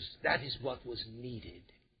 that is what was needed.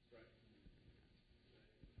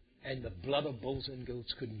 And the blood of bulls and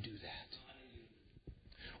goats couldn't do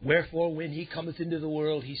that. Wherefore, when He cometh into the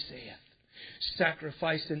world, He saith,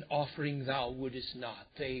 Sacrifice and offering thou wouldest not.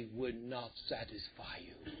 They would not satisfy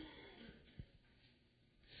you.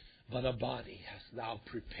 But a body hast thou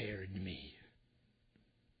prepared me.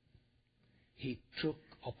 He took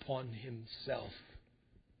upon Himself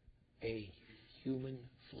a human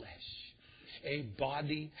flesh. A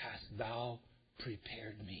body hast thou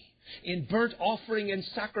prepared me. In burnt offering and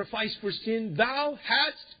sacrifice for sin, thou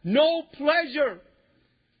hadst no pleasure.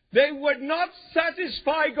 They would not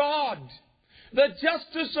satisfy God. The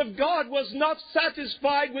justice of God was not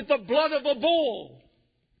satisfied with the blood of a bull.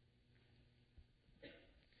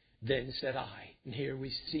 Then said I, and here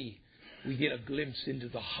we get a glimpse into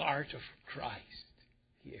the heart of Christ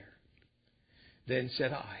here. Then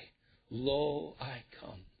said I, Lo, I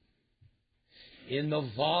come. In the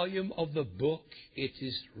volume of the book it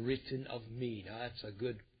is written of me. Now that's a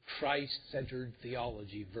good Christ-centered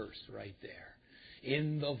theology verse right there.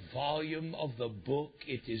 In the volume of the book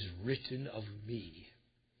it is written of me.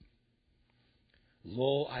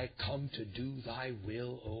 Lo, I come to do thy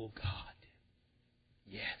will, O God.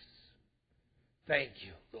 Yes. Thank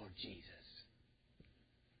you, Lord Jesus.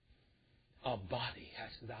 A body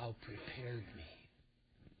hast thou prepared me.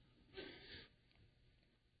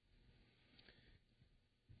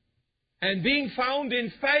 And being found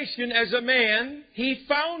in fashion as a man, He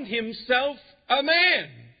found Himself a man.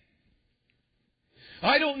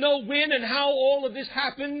 I don't know when and how all of this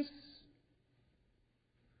happens.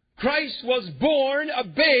 Christ was born a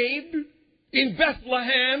babe in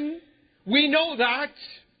Bethlehem. We know that.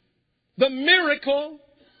 The miracle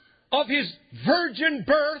of His virgin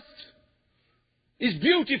birth is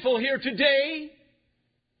beautiful here today.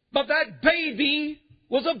 But that baby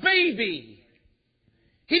was a baby.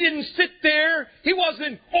 He didn't sit there. He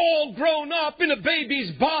wasn't all grown up in a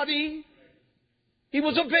baby's body. He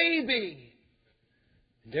was a baby.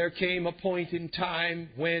 There came a point in time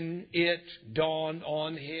when it dawned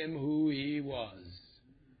on Him who He was.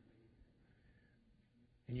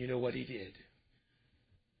 And you know what He did?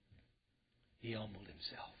 He humbled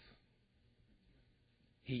Himself.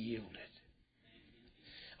 He yielded.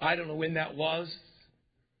 I don't know when that was.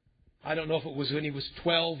 I don't know if it was when He was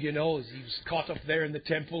 12, as He was caught up there in the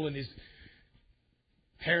temple and His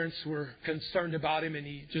parents were concerned about Him, and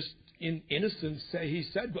He just, in innocence, He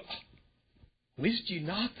said, Wist ye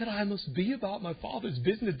not that I must be about my Father's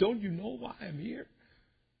business? Don't you know why I'm here?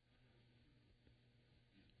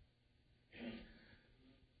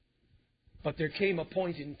 But there came a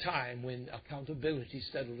point in time when accountability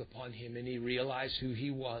settled upon Him and He realized who He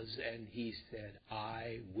was, and He said,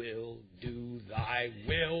 I will do thy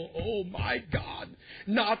will, oh my God.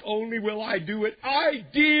 Not only will I do it, I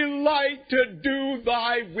delight to do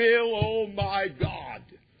thy will, oh my God.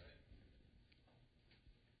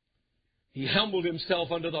 He humbled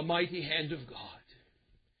Himself under the mighty hand of God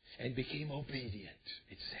and became obedient,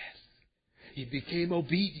 it says. He became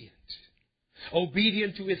obedient.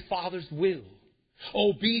 Obedient to His Father's will.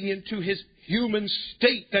 Obedient to His human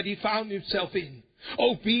state that He found Himself in.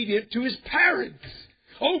 Obedient to His parents.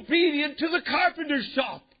 Obedient to the carpenter's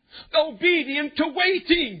shop. Obedient to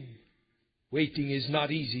waiting. Waiting is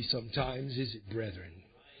not easy sometimes, is it, brethren?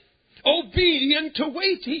 Obedient to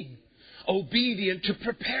waiting. Obedient to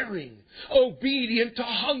preparing. Obedient to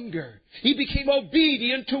hunger. He became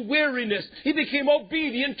obedient to weariness. He became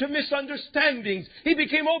obedient to misunderstandings. He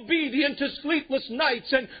became obedient to sleepless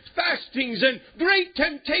nights and fastings and great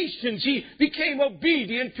temptations. He became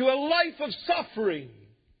obedient to a life of suffering.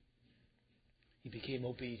 He became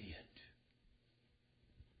obedient.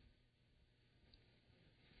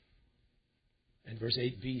 And verse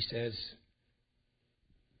 8b says,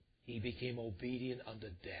 He became obedient unto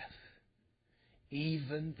death,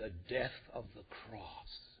 even the death of the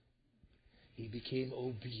cross. He became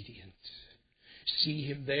obedient. See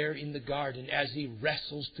him there in the garden as he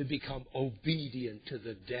wrestles to become obedient to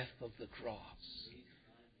the death of the cross.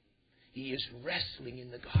 He is wrestling in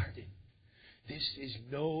the garden. This is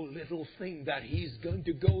no little thing that he's going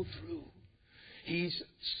to go through. He's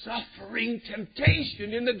suffering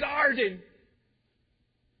temptation in the garden.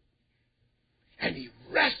 And he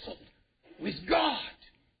wrestled with God.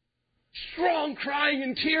 Strong crying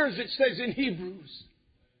and tears, it says in Hebrews.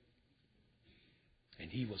 And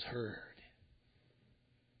he was heard,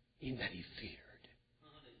 in that he feared.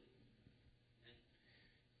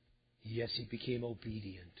 Yes, he became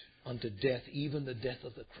obedient unto death, even the death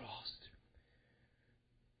of the cross.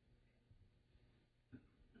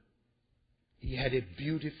 He had a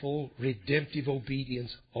beautiful, redemptive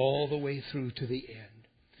obedience all the way through to the end.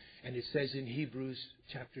 And it says in Hebrews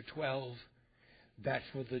chapter 12 that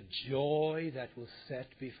for the joy that was set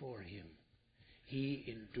before him, he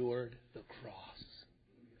endured the cross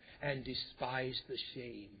and despised the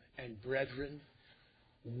shame. And brethren,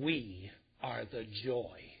 we are the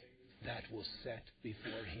joy that was set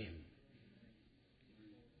before him.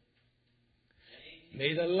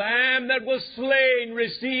 May the Lamb that was slain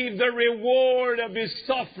receive the reward of his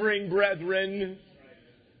suffering, brethren.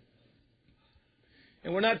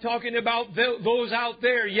 And we're not talking about those out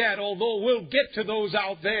there yet, although we'll get to those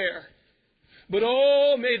out there. But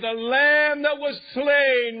oh, may the Lamb that was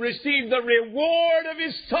slain receive the reward of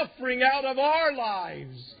his suffering out of our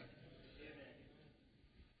lives.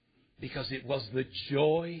 Because it was the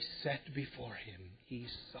joy set before him. He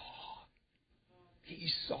saw. He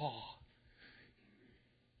saw.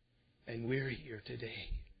 And we're here today.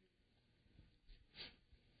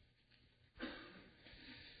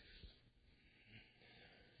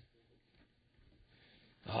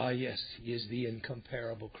 Ah, yes, he is the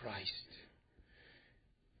incomparable Christ.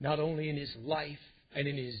 Not only in his life and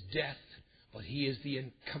in his death, but he is the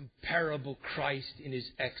incomparable Christ in his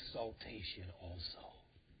exaltation also.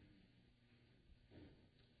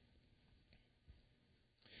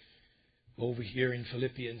 Over here in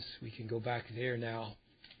Philippians, we can go back there now.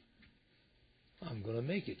 I'm going to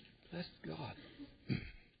make it. Bless God.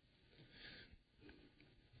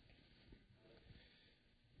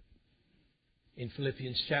 In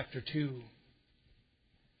Philippians chapter 2,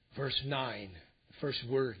 verse 9, first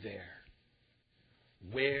word there.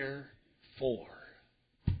 Wherefore.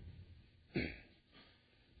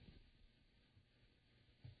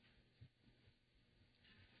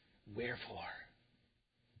 Wherefore.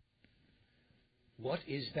 What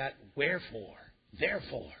is that wherefore?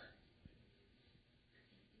 Therefore.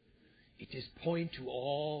 It is point to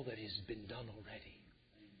all that has been done already.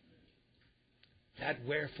 That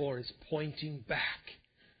wherefore is pointing back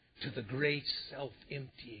to the great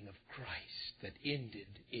self-emptying of Christ that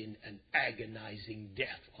ended in an agonizing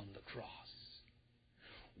death on the cross.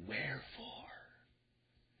 Wherefore?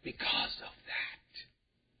 Because of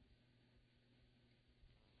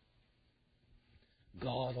that,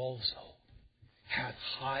 God also hath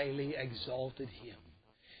highly exalted him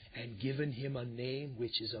and given him a name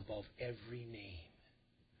which is above every name.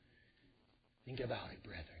 Think about it,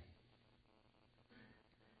 brethren.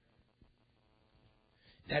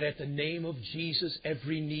 That at the name of Jesus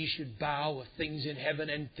every knee should bow of things in heaven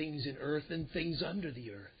and things in earth and things under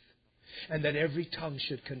the earth. And that every tongue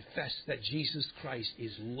should confess that Jesus Christ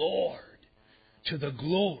is Lord to the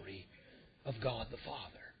glory of God the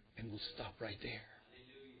Father. And we'll stop right there.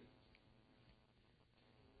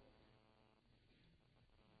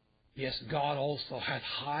 Yes, God also hath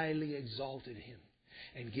highly exalted him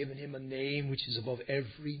and given him a name which is above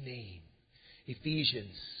every name.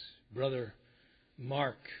 Ephesians, Brother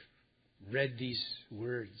Mark read these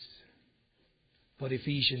words. But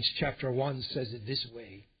Ephesians chapter 1 says it this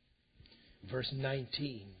way. Verse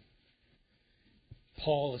 19.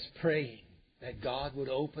 Paul is praying that God would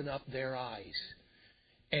open up their eyes.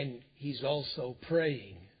 And he's also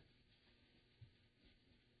praying,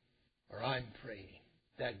 or I'm praying,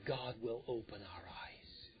 that God will open our eyes.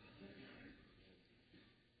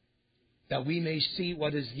 That we may see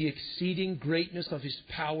what is the exceeding greatness of his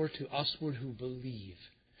power to usward who believe,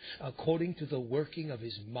 according to the working of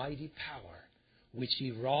his mighty power, which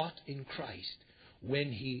he wrought in Christ,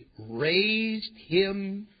 when he raised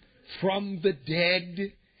him from the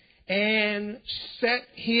dead and set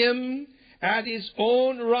him at his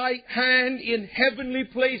own right hand in heavenly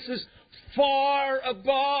places, far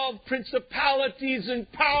above principalities and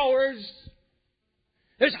powers,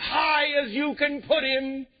 as high as you can put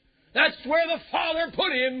him. That's where the Father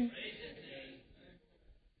put him.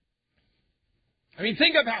 I mean,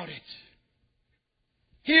 think about it.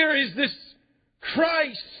 Here is this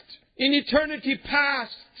Christ in eternity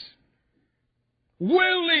past,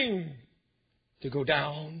 willing to go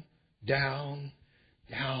down, down,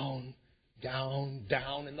 down, down,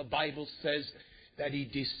 down. And the Bible says that He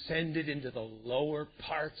descended into the lower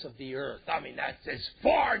parts of the earth. I mean, that's as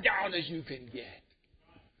far down as you can get.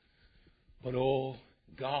 But oh,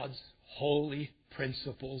 God's holy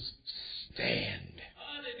principles stand.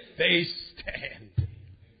 They stand.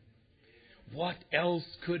 What else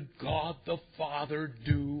could God the Father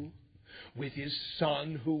do with His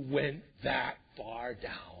Son who went that far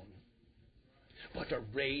down? But to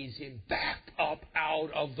raise Him back up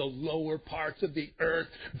out of the lower parts of the earth,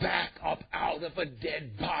 back up out of a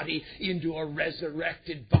dead body into a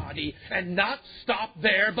resurrected body, and not stop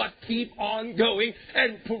there, but keep on going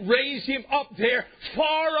and raise Him up there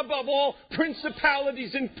far above all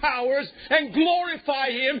principalities and powers, and glorify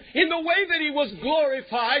Him in the way that He was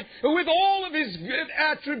glorified, with all of His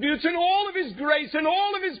attributes and all of His grace and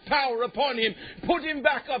all of His power upon Him. Put Him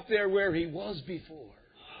back up there where He was before.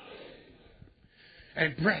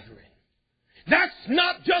 And brethren, that's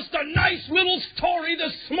not just a nice little story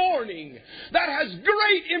this morning. That has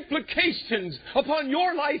great implications upon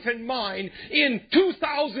your life and mine in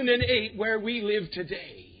 2008 where we live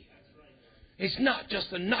today. It's not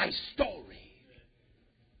just a nice story.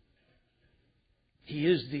 He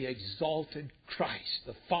is the exalted Christ.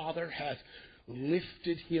 The Father hath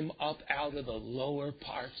lifted Him up out of the lower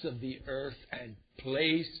parts of the earth and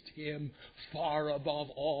placed Him far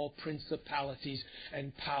above all principalities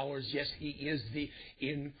and powers. Yes, He is the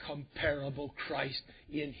incomparable Christ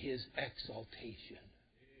in His exaltation.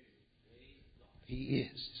 He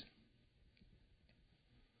is.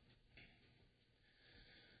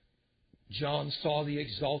 John saw the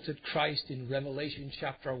exalted Christ in Revelation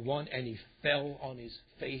chapter 1, and he fell on his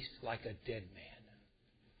face like a dead man.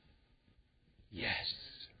 Yes,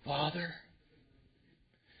 Father,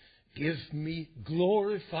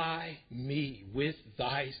 glorify me with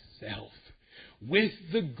Thyself, with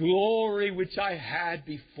the glory which I had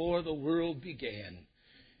before the world began.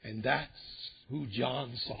 And that's who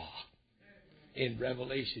John saw in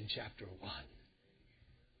Revelation chapter 1.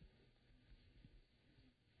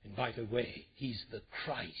 And by the way, He's the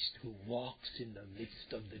Christ who walks in the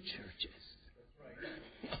midst of the churches.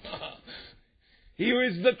 He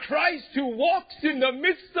is the Christ who walks in the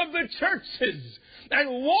midst of the churches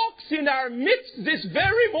and walks in our midst this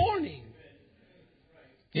very morning.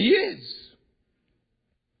 He is.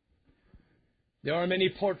 There are many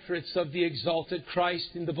portraits of the exalted Christ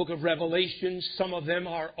in the book of Revelation. Some of them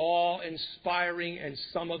are awe-inspiring and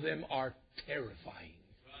some of them are terrifying.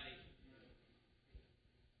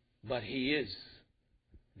 But He is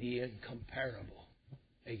the incomparable,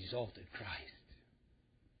 exalted Christ.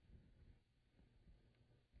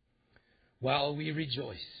 While we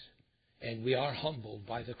rejoice and we are humbled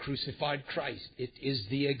by the crucified Christ, it is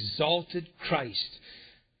the exalted Christ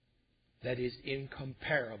that is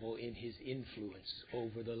incomparable in His influence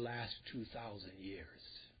over the last 2,000 years.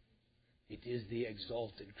 It is the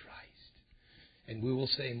exalted Christ. And we will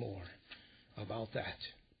say more about that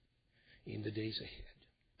in the days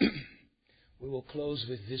ahead. We will close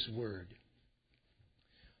with this word.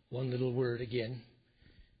 One little word again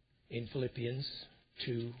in Philippians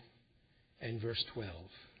 2 and verse 12.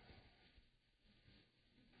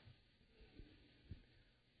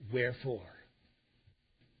 Wherefore.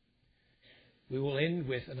 We will end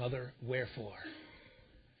with another wherefore.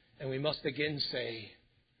 And we must again say,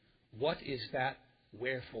 what is that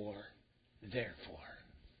wherefore, therefore?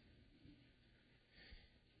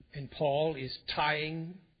 And Paul is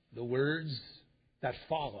tying the words that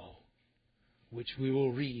follow, which we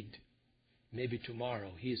will read maybe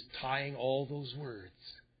tomorrow. He is tying all those words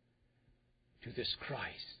to this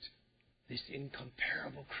Christ, this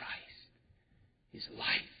incomparable Christ. His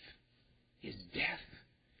life, His death,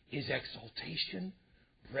 His exaltation.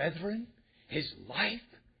 Brethren, His life,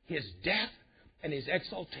 His death, and His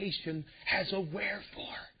exaltation has a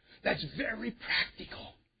wherefore that's very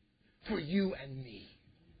practical for you and me.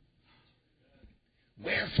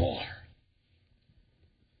 Wherefore,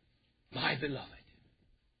 my beloved.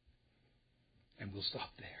 And we'll stop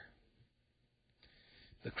there.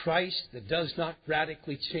 The Christ that does not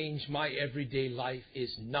radically change my everyday life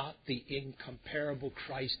is not the incomparable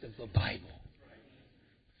Christ of the Bible.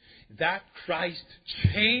 That Christ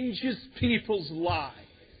changes people's lives.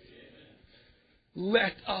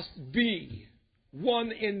 Let us be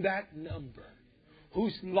one in that number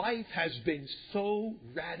whose life has been so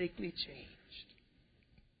radically changed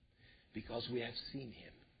because we have seen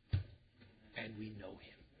Him and we know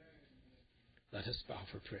Him. Let us bow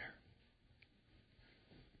for prayer.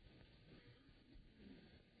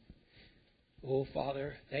 Oh,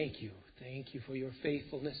 Father, thank you. Thank you for your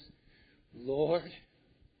faithfulness, Lord.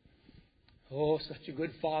 Oh, such a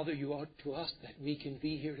good Father you are to us that we can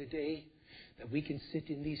be here today, that we can sit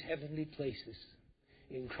in these heavenly places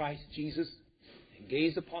in Christ Jesus and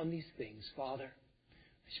gaze upon these things, Father.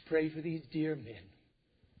 I just pray for these dear men.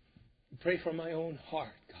 I pray for my own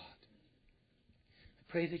heart, God. I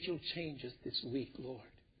pray that you'll change us this week, Lord.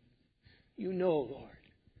 You know, Lord.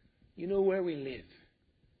 You know where we live.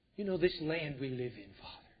 You know this land we live in,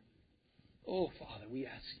 Father. Oh, Father, we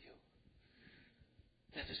ask you.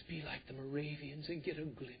 Let us be like the Moravians and get a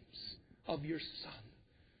glimpse of your Son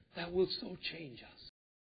that will so change us.